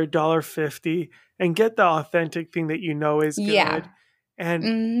 $1.50 and get the authentic thing that is good. Yeah.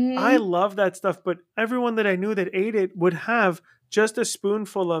 And I love that stuff, but everyone that I knew that ate it would have just a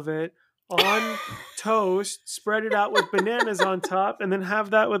spoonful of it on toast, spread it out with bananas on top, and then have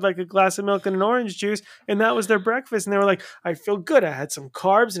that with like a glass of milk and an orange juice. And that was their breakfast. And they were like, I feel good. I had some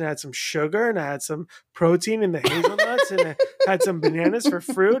carbs and I had some sugar and I had some protein in the hazelnuts and I had some bananas for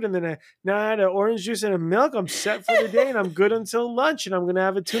fruit. And then now I had an orange juice and a milk. I'm set for the day and I'm good until lunch. And I'm going to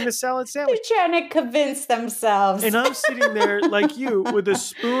have a tuna salad sandwich. They're trying to convince themselves. And I'm sitting there like you with a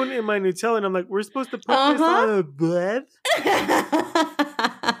spoon in my Nutella. And I'm like, we're supposed to put this on a bread?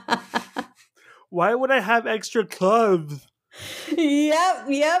 Why would I have extra carbs? Yep.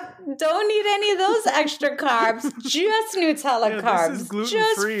 Don't need any of those extra carbs. Just Nutella carbs. This is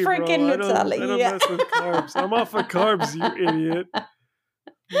gluten-free, just freaking Nutella. I don't mess with carbs. I'm off of carbs, you idiot. I'm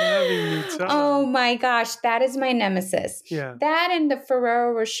having Nutella. Oh my gosh, that is my nemesis. Yeah. That and the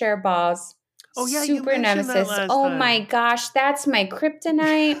Ferrero Rocher balls. Oh yeah, super nemesis. Oh time. My gosh, that's my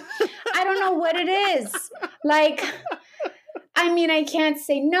kryptonite. I don't know what it is. Like, I mean, I can't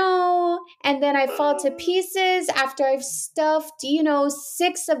say no. And then I fall to pieces after I've stuffed,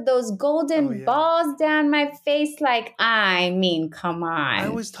 6 of those golden balls down my face. Like, I mean, come on. I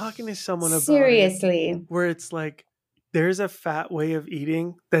was talking to someone about Seriously. Where it's like, there's a fat way of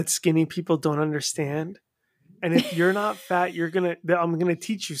eating that skinny people don't understand. And if you're not fat, I'm going to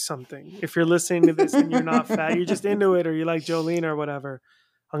teach you something. If you're listening to this and you're not fat, you're just into it or you like Jolean or whatever,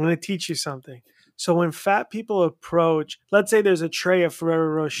 I'm going to teach you something. So when fat people approach, let's say there's a tray of Ferrero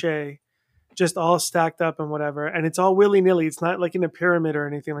Rocher, just all stacked up and whatever, and it's all willy-nilly. It's not like in a pyramid or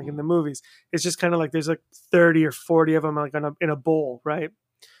anything like in the movies. It's just kind of like there's like 30 or 40 of them like in a bowl, right?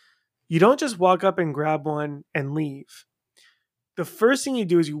 You don't just walk up and grab one and leave. The first thing you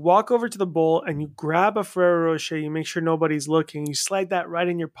do is you walk over to the bowl and you grab a Ferrero Rocher. You make sure nobody's looking. You slide that right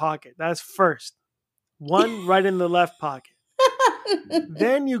in your pocket. That's first. One right in the left pocket.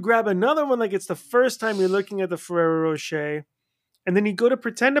 Then you grab another one like it's the first time you're looking at the Ferrero Rocher. And then you go to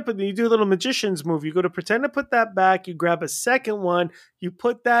pretend to you do a little magician's move. You go to pretend to put that back. You grab a second one. You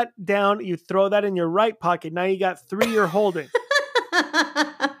put that down. You throw that in your right pocket. Now you got 3 you're holding.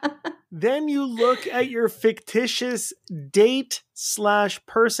 Then you look at your fictitious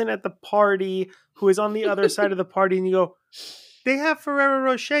date/person at the party who is on the other side of the party and you go, they have Ferrero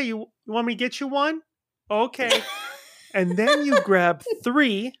Rocher. You want me to get you one? Okay. And then you grab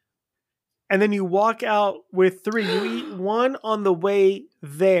 3 and then you walk out with 3. You eat 1 on the way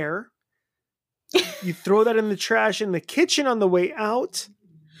there. You throw that in the trash in the kitchen on the way out.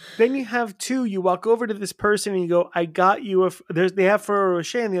 Then you have 2. You walk over to this person and you go, I got you. They have Ferrero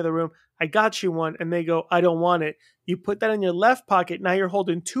Rocher in the other room. I got you one. And they go, I don't want it. You put that in your left pocket. Now you're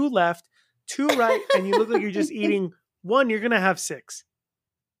holding 2 left, 2 right, and you look like you're just eating 1. You're going to have 6.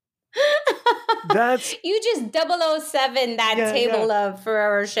 That's you just 007 that table of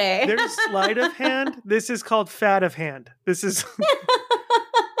Ferrero Rocher. There's sleight of hand. This is called fat of hand. This is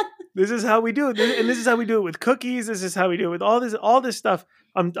this is how we do it, and this is how we do it with cookies. This is how we do it with all this stuff.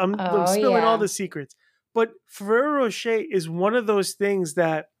 I'm spilling all the secrets. But Ferrero Rocher is one of those things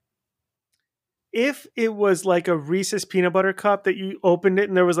that if it was like a Reese's peanut butter cup that you opened it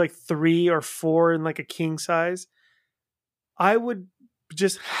and there was like 3 or 4 in like a king size, I would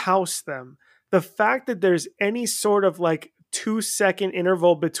just house them. The fact that there's any sort of like 2-second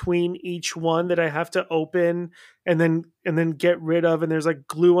interval between each one that I have to open and then get rid of, and there's like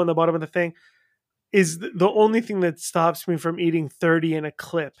glue on the bottom of the thing, is the only thing that stops me from eating 30 in a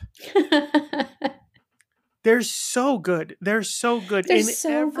clip. They're so good. They're so good in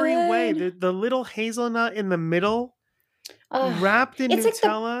every way. The little hazelnut in the middle, wrapped in Nutella. It's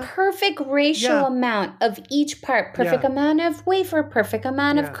like the perfect ratio amount of each part. Perfect amount of wafer, perfect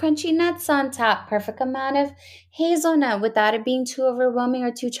amount of crunchy nuts on top, perfect amount of hazelnut without it being too overwhelming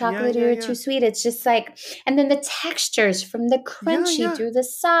or too chocolatey or too sweet. It's just like, and then the textures from the crunchy through the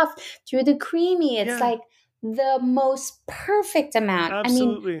soft, through the creamy. It's like the most perfect amount.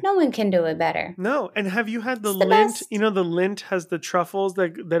 Absolutely. I mean, no one can do it better. No. And have you had the Lindt? You know, the Lindt has the truffles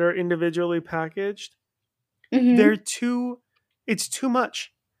that are individually packaged. Mm-hmm. It's too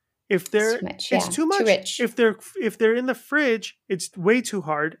much. It's too much. Too rich. If they're in the fridge, it's way too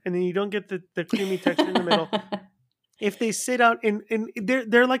hard, and then you don't get the creamy texture in the middle. If they sit out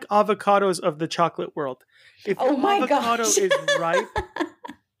they're like avocados of the chocolate world. If your avocado is ripe,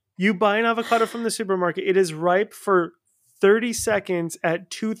 you buy an avocado from the supermarket, it is ripe for 30 seconds at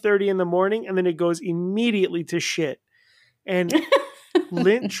 2:30 in the morning, and then it goes immediately to shit. And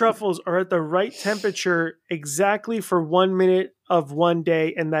Lindt truffles are at the right temperature exactly for 1 minute of one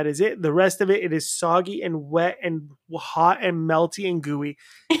day, and that is it. The rest of it is soggy and wet and hot and melty and gooey.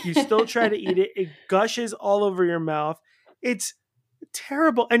 You still try to eat it. It gushes all over your mouth. It's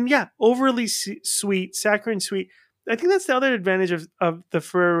terrible. And overly sweet, saccharine sweet. I think that's the other advantage of the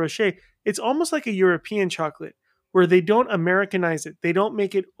Ferrero Rocher. It's almost like a European chocolate where they don't Americanize it. They don't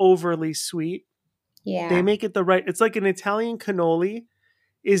make it overly sweet. Yeah. They make it the right. It's like an Italian cannoli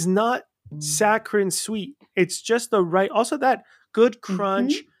is not saccharine sweet. It's just the right. Also that good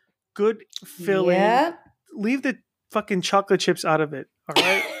crunch, good filling. Yep. Leave the fucking chocolate chips out of it. All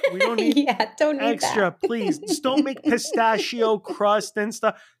right. We don't need don't need extra, that. Please. Just don't make pistachio crust and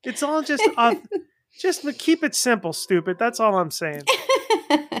stuff. It's all just keep it simple, stupid. That's all I'm saying.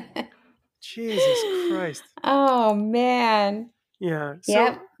 Jesus Christ. Oh man. Yeah.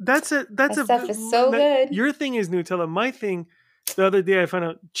 So that stuff is so good. Your thing is Nutella. My thing, the other day I found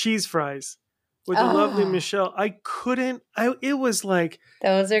out cheese fries with the lovely Michelle. It was like,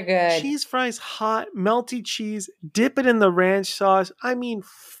 those are good. Cheese fries, hot, melty cheese, dip it in the ranch sauce. I mean,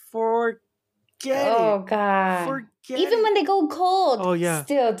 forget it. Oh God. Even when they go cold. Oh yeah.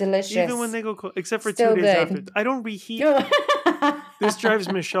 Still delicious. Even when they go cold. Except for still 2 days after. I don't reheat. This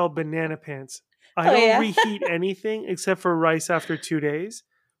drives Michelle banana pants. I don't reheat anything except for rice after 2 days.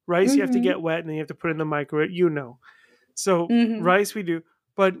 Rice you have to get wet and then you have to put it in the microwave. So rice we do.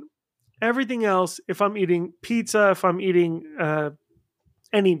 But everything else, if I'm eating pizza, if I'm eating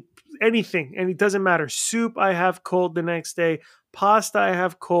anything, and it doesn't matter. Soup I have cold the next day. Pasta I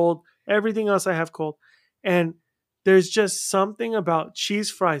have cold. Everything else I have cold. And there's just something about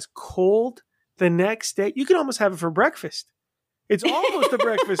cheese fries cold the next day. You can almost have it for breakfast. It's almost a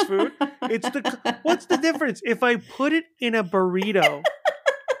breakfast food. What's the difference? If I put it in a burrito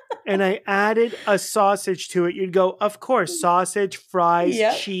and I added a sausage to it, you'd go, of course, sausage, fries,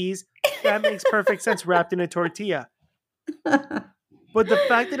 cheese. That makes perfect sense wrapped in a tortilla. But the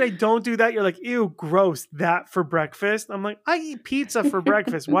fact that I don't do that, you're like, ew, gross, that for breakfast? I'm like, I eat pizza for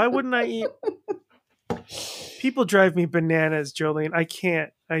breakfast. Why wouldn't I eat? People drive me bananas, Jolean. I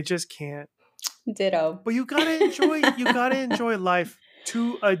can't. I just can't. Ditto. But you gotta enjoy life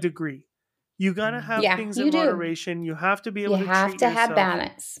to a degree. You gotta have things in moderation. You have to be able to treat yourself. You have to have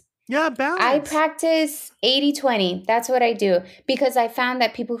balance. Yeah, I balance. practice 80-20. That's what I do because I found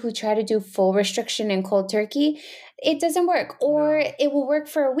that people who try to do full restriction and cold turkey, it doesn't work, or No. it will work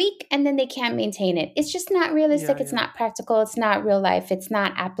for a week and then they can't maintain it. It's just not realistic. Yeah, It's yeah. not practical. It's not real life. It's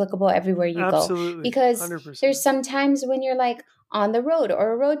not applicable everywhere you go Absolutely. because 100%. there's some times when you're like on the road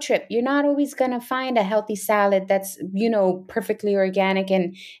or a road trip, you're not always going to find a healthy salad that's, perfectly organic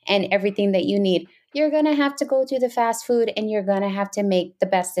and everything that you need. You're going to have to go to the fast food and you're going to have to make the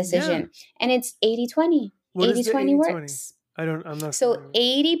best Yeah. decision. And it's 80-20. What is the 80-20 80-20? works. I'm not So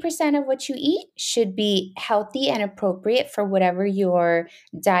familiar with 80% of what you eat should be healthy and appropriate for whatever your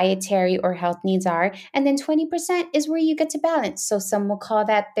dietary or health needs are. And then 20% is where you get to balance. So some will call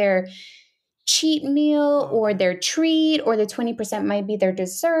that their cheat meal or Okay. their treat, or the 20% might be their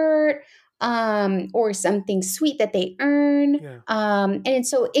dessert, or something sweet that they earn. Yeah. And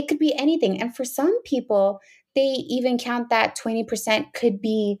so it could be anything. And for some people, they even count that 20% could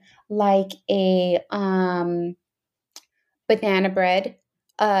be like a banana bread,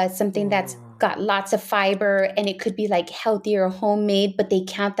 something that's Oh. got lots of fiber, and it could be like healthier homemade, but they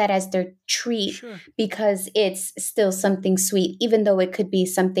count that as their treat Sure. because it's still something sweet, even though it could be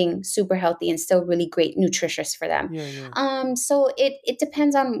something super healthy and still really great, nutritious for them. Yeah, yeah. So it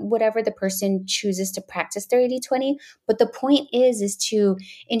depends on whatever the person chooses to practice their 80-20. But the point is to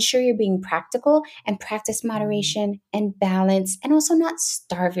ensure you're being practical and practice moderation and balance, and also not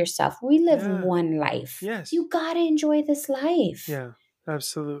starve yourself. We live Yeah. one life. Yes. You gotta enjoy this life. Yeah,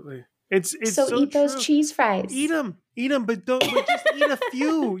 absolutely. It's So so eat those true. cheese fries. Eat them, but just eat a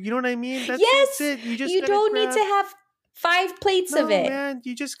few. You know what I mean? That's Yes, it. You just you gotta don't grab. need to have 5 plates of No, it. man,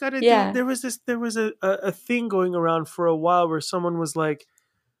 you just gotta do. Yeah. There was a thing going around for a while where someone was like,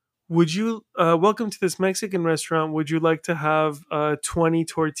 "Would you welcome to this Mexican restaurant? Would you like to have 20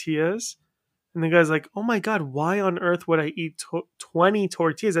 tortillas?" And the guy's like, "Oh my god, why on earth would I eat 20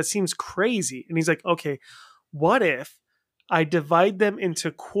 tortillas? That seems crazy." And he's like, "Okay, what if I divide them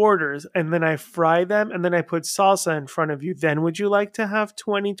into quarters and then I fry them and then I put salsa in front of you? Then would you like to have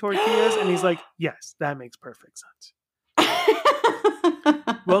 20 tortillas?" And he's like, "Yes, that makes perfect sense."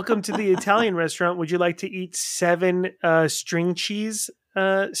 Welcome to the Italian restaurant. Would you like to eat 7 string cheese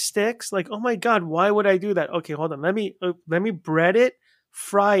sticks? Like, oh my god, why would I do that? Okay, hold on. Let me bread it,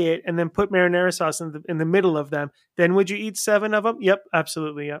 fry it, and then put marinara sauce in the middle of them. Then would you eat 7 of them? Yep,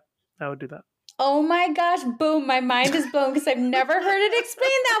 absolutely. Yep, I would do that. Oh my gosh, boom, my mind is blown because I've never heard it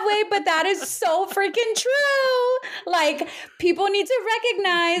explained that way, but that is so freaking true. Like, people need to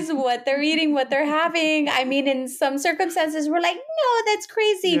recognize what they're eating, what they're having. I mean, in some circumstances, we're like, no, that's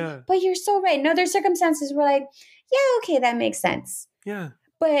crazy. Yeah. But you're so right. In other circumstances, we're like, yeah, okay, that makes sense. Yeah.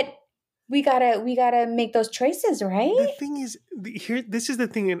 But we gotta make those choices, right? The thing is, this is the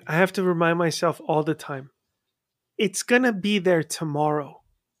thing, and I have to remind myself all the time. It's gonna be there tomorrow.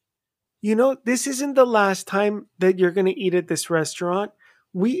 You know, this isn't the last time that you're going to eat at this restaurant.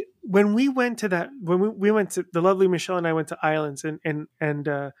 When we went to the lovely Michelle and I went to Islands and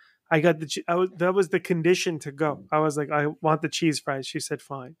I got that was the condition to go. I was like, I want the cheese fries. She said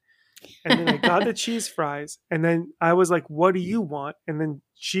fine, and then I got the cheese fries, and then I was like, what do you want? And then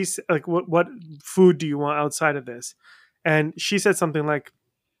she said, like, what food do you want outside of this? And she said something like,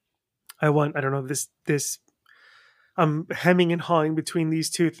 I don't know, this. I'm hemming and hawing between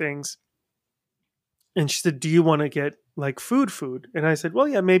these two things. And she said, do you want to get like food? And I said, well,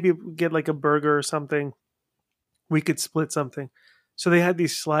 yeah, maybe get like a burger or something. We could split something. So they had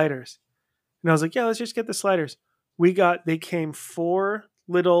these sliders. And I was like, yeah, let's just get the sliders. They came 4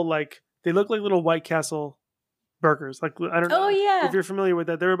 little, like, they look like little White Castle burgers. Like, I don't know if you're familiar with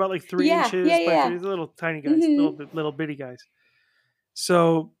that. They're about like 3 inches by 3, little tiny guys, little bitty guys.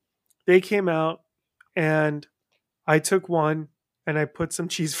 So they came out and I took one. And I put some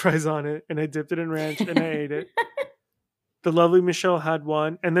cheese fries on it, and I dipped it in ranch, and I ate it. The lovely Michelle had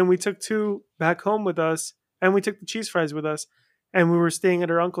one, and then we took 2 back home with us, and we took the cheese fries with us, and we were staying at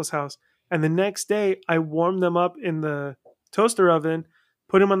her uncle's house. And the next day, I warmed them up in the toaster oven,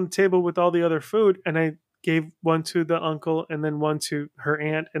 put them on the table with all the other food, and I gave one to the uncle and then one to her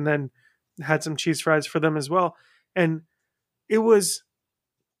aunt, and then had some cheese fries for them as well. And it was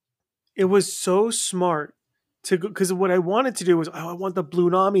so smart. Because what I wanted to do was, I want the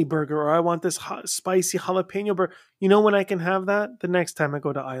Blue Nami burger, or I want this spicy jalapeno burger. You know when I can have that? The next time I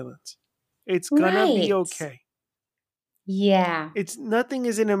go to Islands. It's gonna be okay. Yeah. Nothing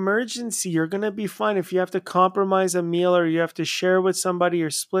is an emergency. You're gonna be fine. If you have to compromise a meal or you have to share with somebody or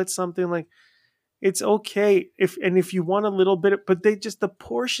split something, like, it's okay. If you want a little bit, but the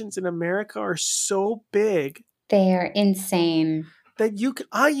portions in America are so big. They are insane. That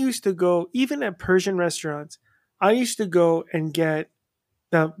I used to go, even at Persian restaurants, I used to go and get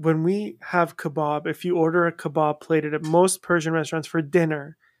Now, when we have kebab, if you order a kebab plated at most Persian restaurants for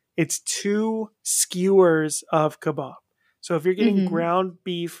dinner, it's 2 skewers of kebab. So if you're getting Mm-hmm. ground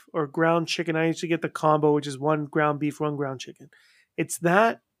beef or ground chicken, I usually get the combo, which is 1 ground beef, 1 ground chicken. It's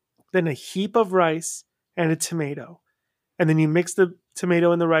that, then a heap of rice and a tomato. And then you mix the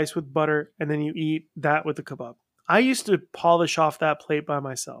tomato and the rice with butter, and then you eat that with the kebab. I used to polish off that plate by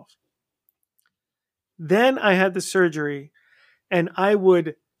myself. Then I had the surgery, and I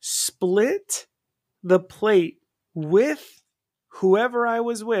would split the plate with whoever I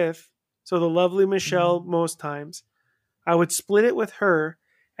was with. So the lovely Michelle, most times, I would split it with her,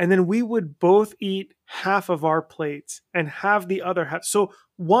 and then we would both eat half of our plates and have the other half. So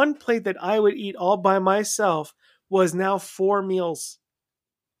one plate that I would eat all by myself was now 4 meals.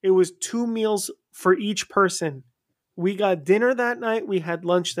 It was 2 meals for each person. We got dinner that night. We had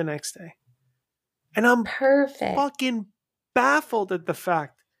lunch the next day. And I'm Perfect. fucking baffled at the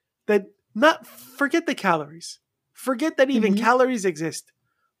fact that forget the calories. Forget that even calories exist.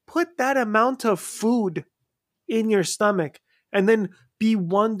 Put that amount of food in your stomach and then be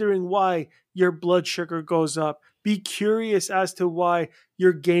wondering why your blood sugar goes up. Be curious as to why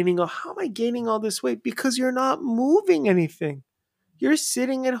you're gaining. How am I gaining all this weight? Because you're not moving anything. You're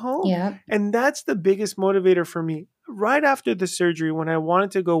sitting at home. Yeah. And that's the biggest motivator for me. Right after the surgery, when I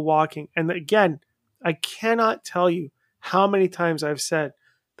wanted to go walking, and again, I cannot tell you how many times I've said,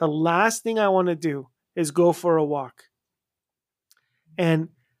 the last thing I want to do is go for a walk. And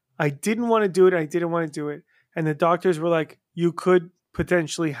I didn't want to do it. I didn't want to do it. And the doctors were like, you could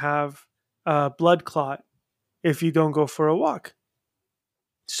potentially have a blood clot if you don't go for a walk.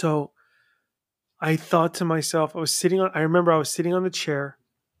 So I thought to myself, I remember I was sitting on the chair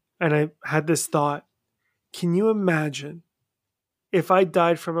and I had this thought, can you imagine if I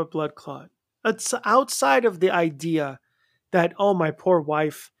died from a blood clot? It's outside of the idea that, oh, my poor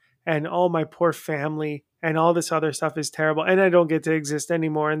wife and oh, my poor family and all this other stuff is terrible and I don't get to exist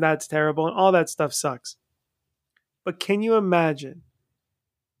anymore and that's terrible and all that stuff sucks. But can you imagine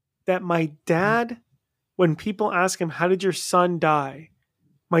that my dad, when people ask him, how did your son die?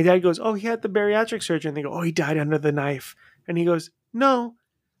 My dad goes, oh, he had the bariatric surgery. And they go, oh, he died under the knife. And he goes, no.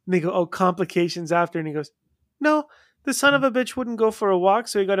 And they go, oh, complications after. And he goes, no, the son of a bitch wouldn't go for a walk,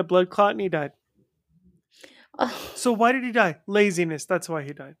 so he got a blood clot and he died. So why did he die? Laziness. That's why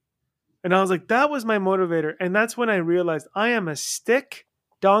he died. And I was like, that was my motivator. And that's when I realized I am a stick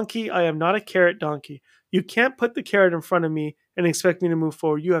donkey. I am not a carrot donkey. You can't put the carrot in front of me and expect me to move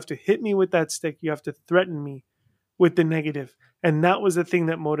forward. You have to hit me with that stick. You have to threaten me with the negative. And that was the thing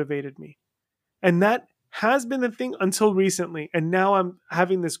that motivated me. And that has been the thing until recently. And now I'm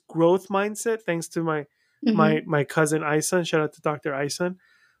having this growth mindset thanks to my cousin Isan. Shout out to Dr. Isan.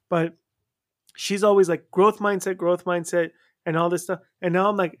 But she's always like growth mindset, and all this stuff. And now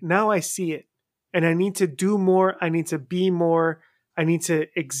I'm like, now I see it. And I need to do more. I need to be more. I need to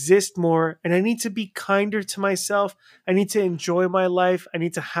exist more. And I need to be kinder to myself. I need to enjoy my life. I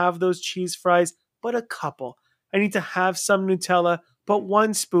need to have those cheese fries, but a couple. I need to have some Nutella, but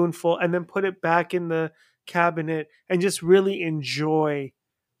 1 spoonful, and then put it back in the cabinet and just really enjoy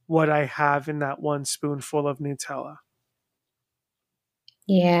what I have in that 1 spoonful of Nutella.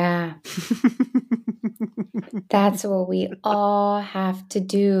 Yeah. That's what we all have to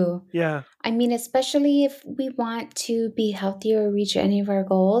do. Yeah. I mean, especially if we want to be healthy or reach any of our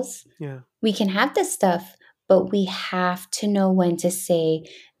goals. Yeah. We can have this stuff, but we have to know when to say,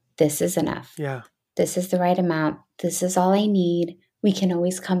 this is enough. Yeah. This is the right amount. This is all I need. We can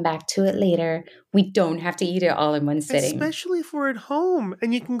always come back to it later. We don't have to eat it all in one sitting. Especially if we're at home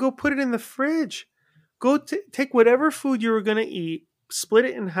and you can go put it in the fridge. Go take whatever food you were going to eat, split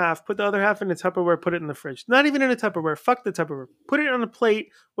it in half, put the other half in a Tupperware, put it in the fridge. Not even in a Tupperware. Fuck the Tupperware. Put it on a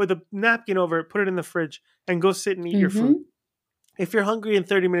plate with a napkin over it, put it in the fridge, and go sit and eat your food. If you're hungry in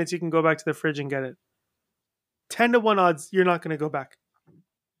 30 minutes, you can go back to the fridge and get it. 10 to 1 odds, you're not going to go back.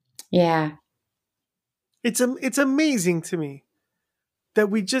 Yeah. It's amazing to me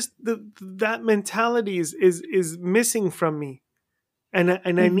that we just that mentality is missing from me, and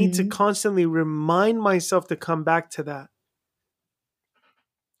I need to constantly remind myself to come back to that.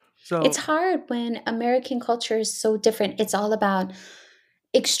 So it's hard when American culture is so different. It's all about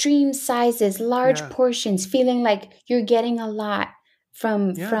extreme sizes, large portions, feeling like you're getting a lot.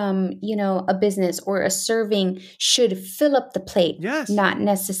 from a business, or a serving should fill up the plate, Yes. not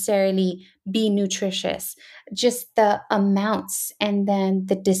necessarily be nutritious. Just the amounts and then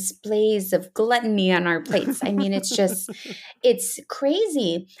the displays of gluttony on our plates. I mean, it's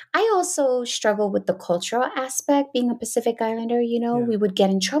crazy. I also struggle with the cultural aspect. Being a Pacific Islander, we would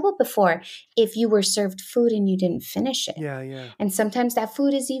get in trouble before if you were served food and you didn't finish it. Yeah. And sometimes that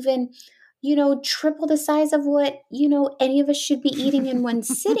food is even triple the size of what, any of us should be eating in one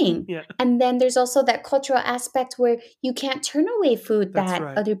sitting. Yeah. And then there's also that cultural aspect where you can't turn away food That's that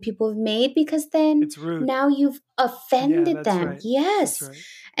right. other people have made, because then It's rude. now you've offended that's them. right. Yes. That's right.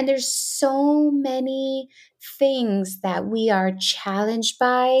 And there's so many things that we are challenged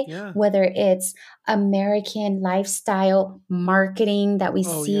by, Yeah. whether it's American lifestyle marketing that we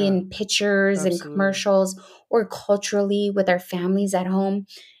Oh, see yeah. in pictures and Absolutely. commercials, or culturally with our families at home.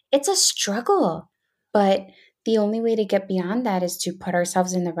 It's a struggle, but the only way to get beyond that is to put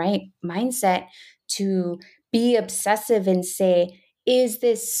ourselves in the right mindset, to be obsessive and say, is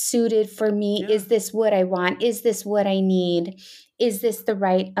this suited for me? Yeah. Is this what I want? Is this what I need? Is this the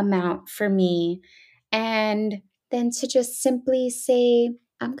right amount for me? And then to just simply say,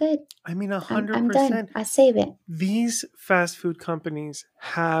 I'm good. I mean, I'm 100%. done. I save it. These fast food companies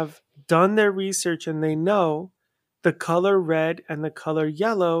have done their research, and they know the color red and the color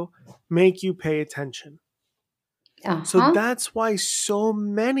yellow make you pay attention. So that's why so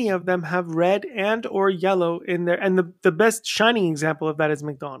many of them have red and or yellow in there. And the best shining example of that is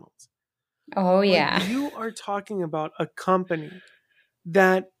McDonald's. Oh, yeah. Like, you are talking about a company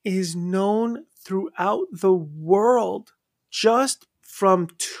that is known throughout the world just from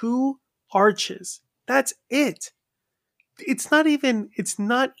 2 arches. That's it. It's not even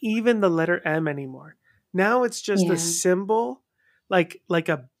the letter M anymore. Now it's just a symbol, like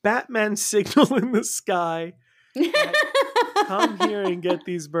a Batman signal in the sky. Come here and get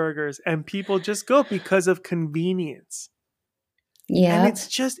these burgers, and people just go because of convenience. Yeah. And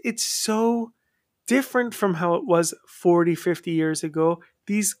it's so different from how it was 40, 50 years ago.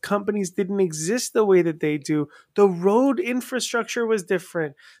 These companies didn't exist the way that they do. The road infrastructure was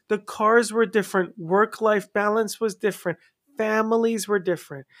different. The cars were different. Work-life balance was different. Families were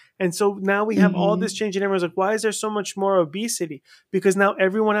different. And so now we have all this change, and everyone's like, why is there so much more obesity? Because now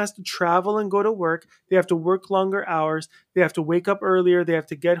everyone has to travel and go to work. They have to work longer hours. They have to wake up earlier. They have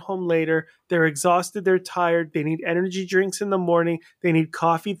to get home later. They're exhausted. They're tired. They need energy drinks in the morning. They need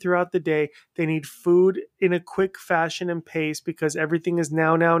coffee throughout the day. They need food in a quick fashion and pace because everything is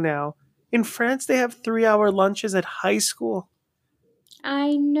now. In France, they have 3-hour lunches at high school.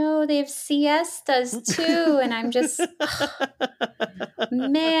 I know, they have siestas too, and I'm just,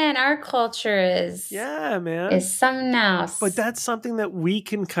 man, our culture is something else. But that's something that we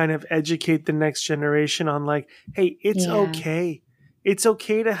can kind of educate the next generation on, like, hey, it's okay. It's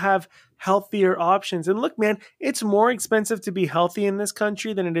okay to have healthier options. And look, man, it's more expensive to be healthy in this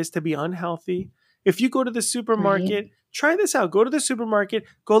country than it is to be unhealthy. If you go to the supermarket, try this out. Go to the supermarket,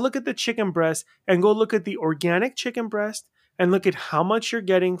 go look at the chicken breast, and go look at the organic chicken breast, and look at how much you're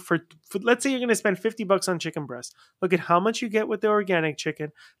getting for let's say you're going to spend $50 on chicken breast. Look at how much you get with the organic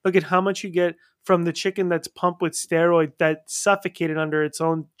chicken. Look at how much you get from the chicken that's pumped with steroid that suffocated under its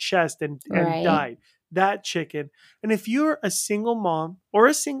own chest and died. That chicken. And if you're a single mom or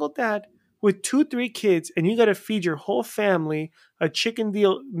a single dad with 2-3 kids, and you got to feed your whole family a chicken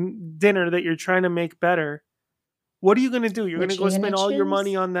dinner that you're trying to make better, what are you going to do? You're going to go spend all your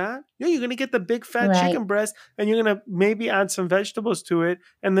money on that? Yeah, you're going to get the big fat chicken breast, and you're going to maybe add some vegetables to it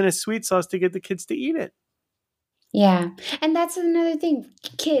and then a sweet sauce to get the kids to eat it. Yeah. And that's another thing.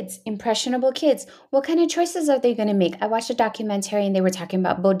 Kids, impressionable kids, what kind of choices are they going to make? I watched a documentary and they were talking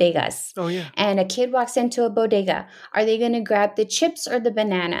about bodegas. Oh, yeah. And a kid walks into a bodega. Are they going to grab the chips or the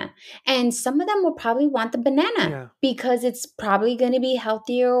banana? And some of them will probably want the banana because it's probably going to be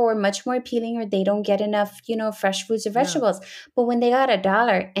healthier or much more appealing, or they don't get enough, fresh fruits or vegetables. But when they got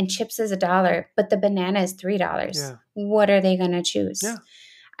 $1 and chips is $1, but the banana is $3, what are they going to choose? Yeah.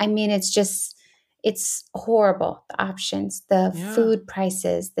 I mean, it's horrible, the options, the food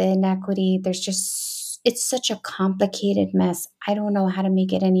prices, the inequity. It's such a complicated mess. I don't know how to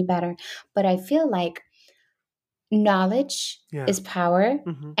make it any better. But I feel like knowledge is power.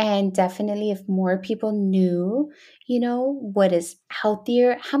 And definitely if more people knew, what is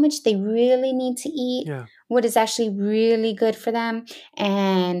healthier, how much they really need to eat, what is actually really good for them,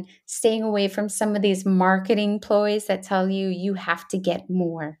 and staying away from some of these marketing ploys that tell you you have to get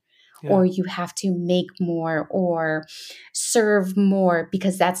more. Or you have to make more or serve more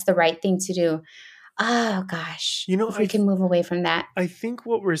because that's the right thing to do. Oh, gosh. If we can move away from that. I think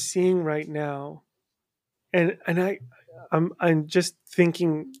what we're seeing right now, and I'm just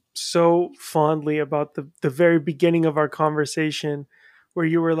thinking so fondly about the very beginning of our conversation where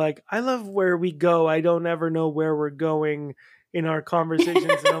you were like, I love where we go. I don't ever know where we're going in our conversations.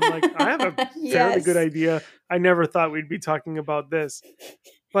 And I'm like, I have a fairly good Yes. idea. I never thought we'd be talking about this.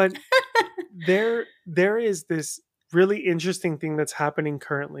 But there is this really interesting thing that's happening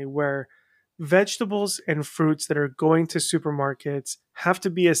currently where vegetables and fruits that are going to supermarkets have to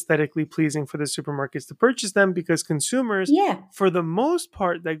be aesthetically pleasing for the supermarkets to purchase them, because consumers, Yeah. for the most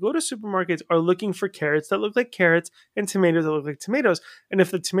part, that go to supermarkets are looking for carrots that look like carrots and tomatoes that look like tomatoes. And if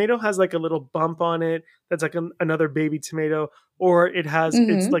the tomato has like a little bump on it, that's like another baby tomato, or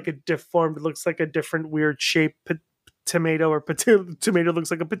it's like a deformed, it looks like a different weird shape tomato, or tomato looks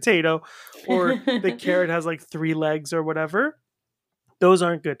like a potato, or the carrot has like three legs or whatever, those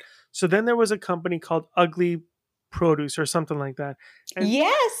aren't good. So then there was a company called Ugly Produce or something like that.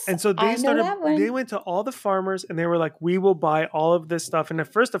 Yes. And so I know that one. they went to all the farmers and they were like, we will buy all of this stuff. And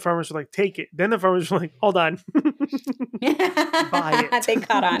at first the farmers were like, take it. Then the farmers were like, hold on. Buy it. They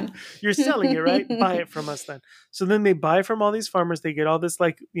caught on. You're selling it, right? Buy it from us then. So then they buy from all these farmers. They get all this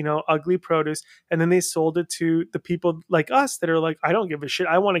like, ugly produce. And then they sold it to the people like us that are like, I don't give a shit.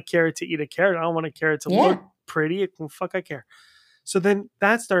 I want a carrot to eat a carrot. I don't want a carrot to look pretty. Fuck, I care. So then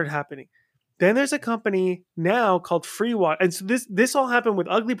that started happening. Then there's a company now called Free Water. And so this all happened with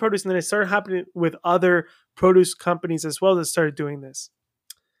Ugly Produce, and then it started happening with other produce companies as well that started doing this.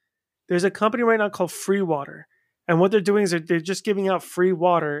 There's a company right now called Free Water. And what they're doing is they're just giving out free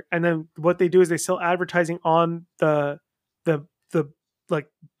water. And then what they do is they sell advertising on the like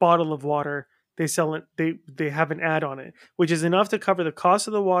bottle of water. They sell it, they have an ad on it, which is enough to cover the cost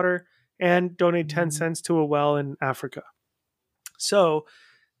of the water and donate 10 cents to a well in Africa. So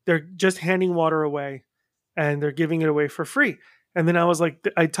they're just handing water away and they're giving it away for free. And then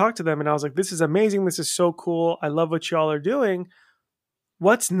I talked to them and I was like, this is amazing. This is so cool. I love what y'all are doing.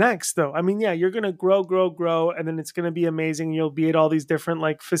 What's next though? I mean, yeah, you're going to grow. And then it's going to be amazing. You'll be at all these different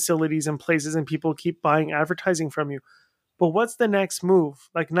like facilities and places and people keep buying advertising from you. But what's the next move?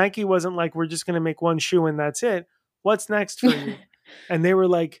 Like Nike wasn't like, we're just going to make one shoe and that's it. What's next for you? And they were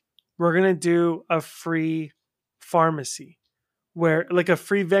like, we're going to do a free pharmacy, where like a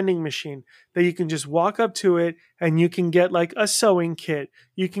free vending machine that you can just walk up to it and you can get like a sewing kit.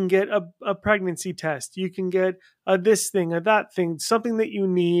 You can get a pregnancy test. You can get a this thing, a that thing, something that you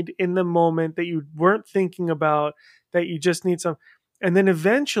need in the moment that you weren't thinking about, that you just need some. And then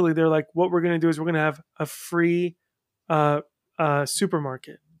eventually they're like, what we're going to do is we're going to have a free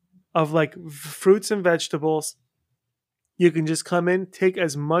supermarket of like fruits and vegetables. You can just come in, take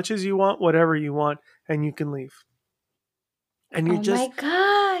as much as you want, whatever you want, and you can leave. And you're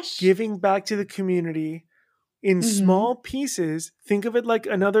just giving back to the community in small pieces. Think of it like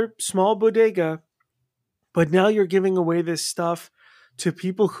another small bodega, but now you're giving away this stuff to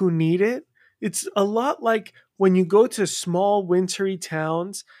people who need it. It's a lot like when you go to small wintry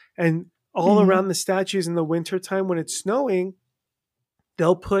towns and all around the statues in the wintertime when it's snowing,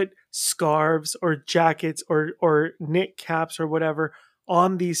 they'll put scarves or jackets or knit caps or whatever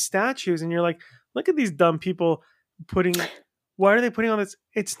on these statues. And you're like, look at these dumb people putting... Why are they putting on this?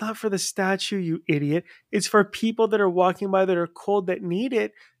 It's not for the statue, you idiot. It's for people that are walking by that are cold that need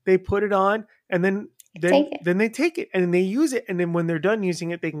it. They put it on and then they take it and they use it. And then when they're done using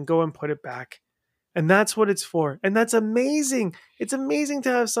it, they can go and put it back. And that's what it's for. And that's amazing. It's amazing to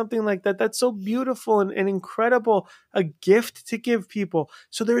have something like that. That's so beautiful and incredible, a gift to give people.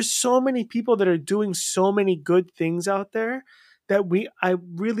 So there's so many people that are doing so many good things out there that I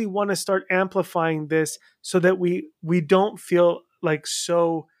really want to start amplifying this so that we don't feel like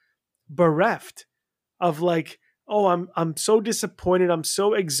so bereft of like, oh, I'm so disappointed. I'm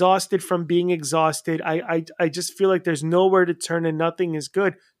so exhausted from being exhausted. I just feel like there's nowhere to turn and nothing is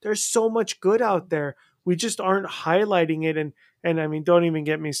good. There's so much good out there. We just aren't highlighting it. And I mean, don't even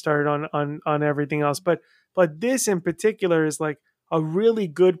get me started on everything else. But this in particular is like a really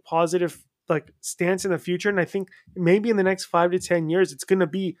good, positive like stance in the future. And I think maybe in the next 5 to 10 years, it's going to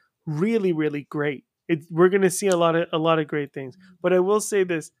be really, really great. We're going to see a lot of great things. But I will say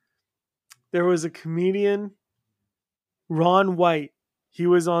this. There was a comedian, Ron White. He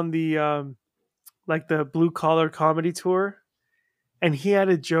was on the like the Blue Collar Comedy Tour. And he had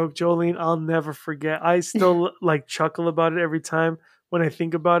a joke, Jolean, I'll never forget. I still like chuckle about it every time when I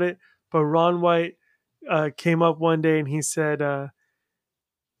think about it. But Ron White came up one day and he said,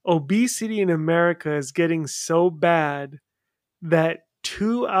 obesity in America is getting so bad that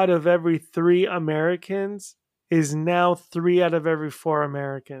 2 out of every 3 Americans is now 3 out of every 4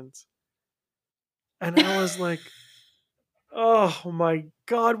 Americans. And I was like, oh my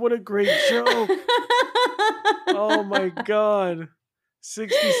God, what a great joke. Oh my God.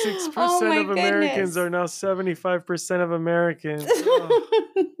 66% Oh my of Americans goodness. are now 75% of Americans. Oh,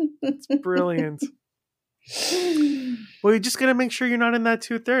 it's brilliant. Well, you just gotta make sure you're not in that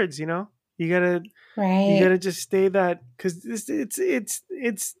 2/3. You gotta Right. just stay that, because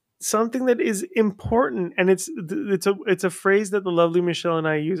it's something that is important, and it's a phrase that the lovely Michelle and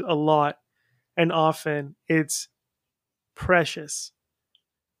I use a lot and often. It's precious.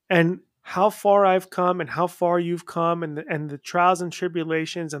 And how far I've come and how far you've come, and the trials and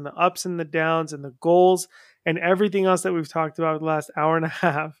tribulations and the ups and the downs and the goals and everything else that we've talked about the last hour and a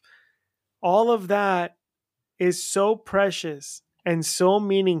half, all of that is so precious and so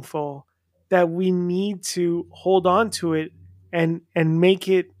meaningful that we need to hold on to it and make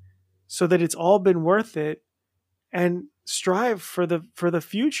it so that it's all been worth it, and strive for the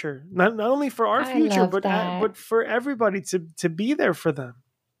future, not only for our I future, love but that. for everybody, to be there for them.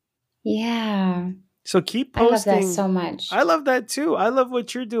 Yeah. So keep I love that posting. so much. I love that too. I love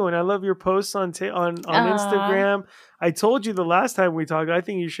what you're doing. I love your posts on Aw. Instagram. I told you the last time we talked, I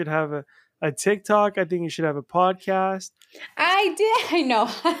think you should have a TikTok. I think you should have a podcast. I did. I know.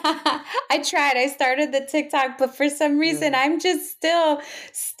 I tried. I started the TikTok, but for some reason, Yeah. I'm just still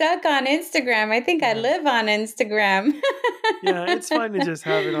stuck on Instagram. I think I Yeah. live on Instagram. Yeah, it's fine to just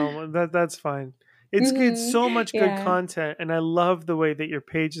have it on. That's fine. It's Mhm. so much good Yeah. content, and I love the way that your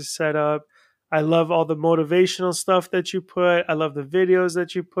page is set up. I love all the motivational stuff that you put. I love the videos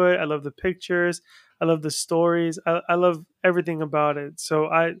that you put. I love the pictures. I love the stories. I love everything about it. So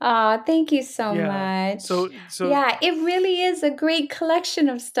Oh, thank you so yeah. much. So Yeah, it really is a great collection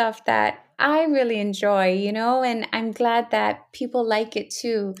of stuff that I really enjoy, and I'm glad that people like it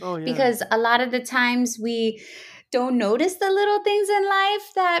too. oh yeah, Because a lot of the times we don't notice the little things in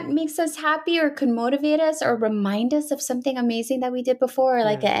life that makes us happy or could motivate us or remind us of something amazing that we did before,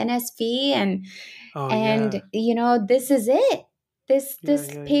 like yeah. an NSV, and Oh and yeah, this is it. this yeah, this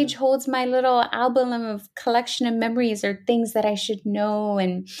yeah, yeah. page holds my little album of collection of memories, or things that I should know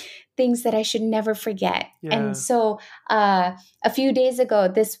and things that I should never forget. And Yeah. so a few days ago,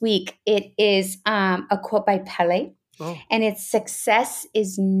 this week, it is a quote by Pele, Oh. and it's "Success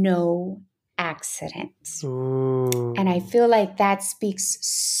is no accident." Ooh. And I feel like that speaks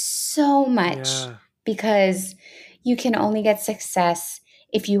so much, Yeah. because you can only get success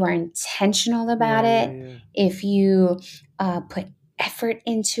if you are intentional Yeah. about Yeah. it, Yeah. if you put effort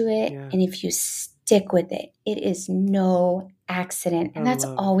into it, Yeah. and if you stick with it. It is no accident. I And that's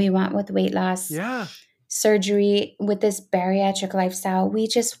love all it. we want with weight loss Yeah. surgery, with this bariatric lifestyle. We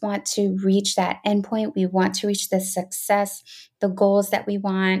just want to reach that endpoint. We want to reach the success, the goals that we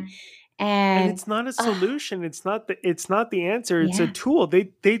want. And And it's not a solution. It's not the answer. It's a yeah. tool.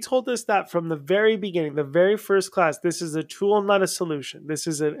 They told us that from the very beginning, the very first class. This is a tool, not a solution. This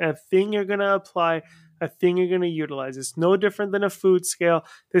is a thing you're going to apply, a thing you're going to utilize. It's no different than a food scale.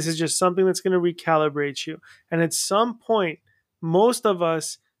 This is just something that's going to recalibrate you. And at some point, most of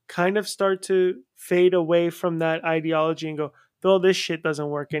us kind of start to fade away from that ideology and go, though this shit doesn't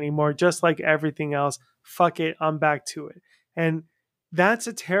work anymore, just like everything else. Fuck it, I'm back to it. And that's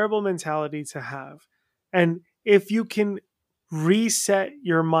a terrible mentality to have. And if you can reset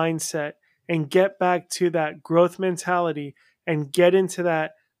your mindset and get back to that growth mentality and get into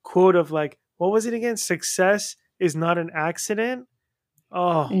that quote of, like, what was it again? Success is not an accident.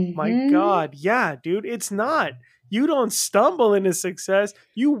 Oh my Mm-hmm. God. Yeah, dude, it's not. You don't stumble into success.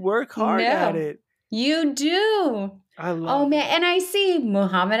 You work hard at No, it. you do. I Oh love man, it. and I see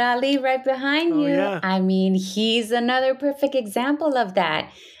Muhammad Ali right behind Oh you. yeah. I mean, he's another perfect example of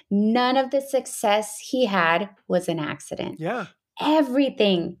that. None of the success he had was an accident. Yeah.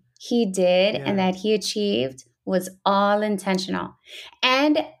 Everything he did and Yeah. that he achieved was all intentional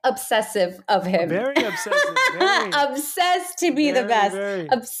and obsessive of him. Very obsessive. Very. Obsessed to be the Very, best, very.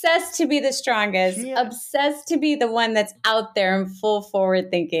 obsessed to be the strongest, He obsessed to be the one that's out there and full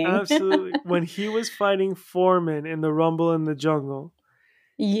forward thinking. Absolutely. When he was fighting Foreman in the Rumble in the Jungle,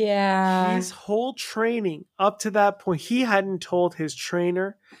 Yeah. his whole training up to that point, he hadn't told his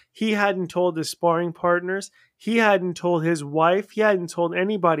trainer, he hadn't told his sparring partners, he hadn't told his wife, he hadn't told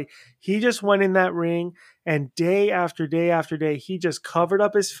anybody. He just went in that ring, and day after day after day, he just covered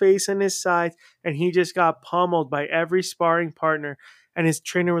up his face and his sides, and he just got pummeled by every sparring partner. And his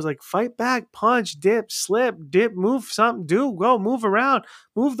trainer was like, fight back, punch, dip, slip, dip, move something, go, move around,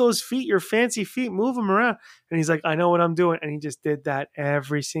 move those feet, your fancy feet, move them around. And he's like, I know what I'm doing. And he just did that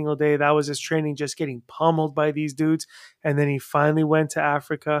every single day. That was his training, just getting pummeled by these dudes. And then he finally went to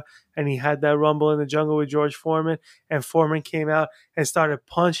Africa, and he had that Rumble in the Jungle with George Foreman. And Foreman came out and started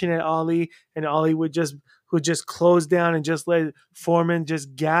punching at Ali. And Ali would just close down and just let Foreman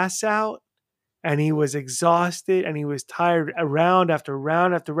just gas out. and he was exhausted and he was tired round after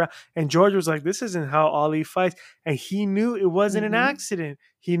round after round. And George was like, this isn't how Ali fights. And he knew it wasn't an accident.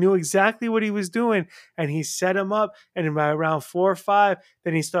 He knew exactly what he was doing. And he set him up. And by around 4 or 5,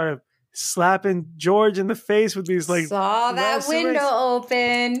 then he started slapping George in the face with these like saw that window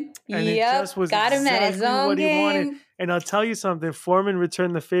open. And it just was got him exactly at his own what he game. wanted. And I'll tell you something, Foreman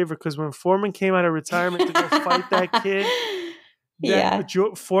returned the favor, because when Foreman came out of retirement to go fight that kid,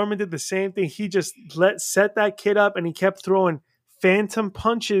 Foreman did the same thing. He just set that kid up, and he kept throwing phantom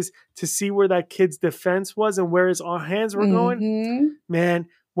punches to see where that kid's defense was and where his hands were going. Man,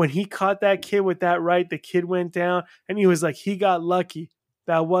 when he caught that kid with that right, the kid went down, and he was like, he got lucky.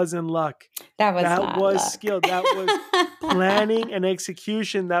 That wasn't luck. That was skill. That was planning and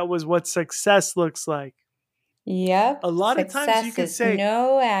execution. That was what success looks like. Yep. A lot of times you can say,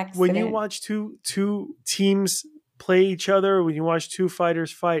 no accident. When you watch two teams play each other, or when you watch two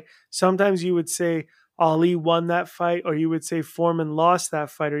fighters fight, sometimes you would say Ali won that fight, or you would say Foreman lost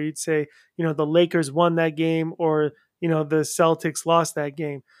that fight, or you'd say, the Lakers won that game, or, the Celtics lost that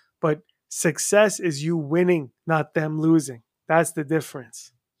game. But success is you winning, not them losing. That's the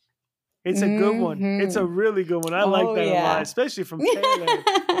difference. It's a good one. It's a really good one. I like that a lot, especially from Pele.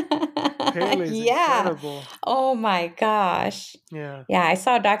 Pele's incredible. Oh my gosh. Yeah. Yeah, I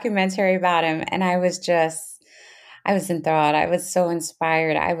saw a documentary about him, and I was enthralled. I was so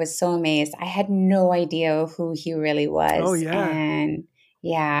inspired. I was so amazed. I had no idea who he really was. Oh, yeah. And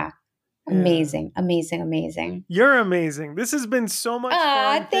amazing, amazing, amazing. You're amazing. This has been so much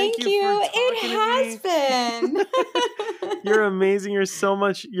fun. Thank you. It has been. You're amazing. You're so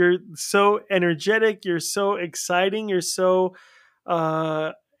energetic. You're so exciting. You're so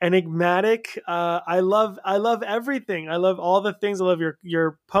enigmatic. I love everything. I love all the things. I love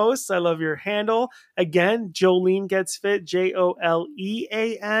your posts. I love your handle. Again, Jolean Gets Fit,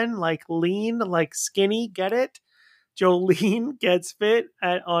 Jolean, like lean, like skinny. Get it? Jolean Gets Fit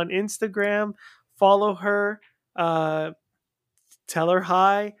on Instagram. Follow her. Tell her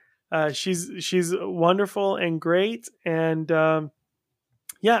hi. She's wonderful and great. And I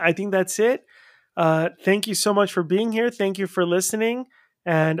think that's it. Thank you so much for being here. Thank you for listening.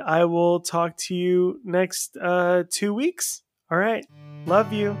 And I will talk to you next 2 weeks. All right.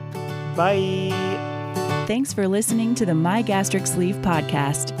 Love you. Bye. Thanks for listening to the My Gastric Sleeve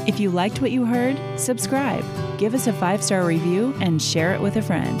podcast. If you liked what you heard, subscribe, give us a 5-star review, and share it with a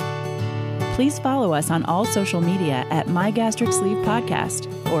friend. Please follow us on all social media at My Gastric Sleeve Podcast,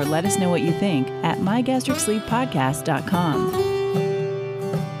 or let us know what you think at mygastricsleevepodcast.com.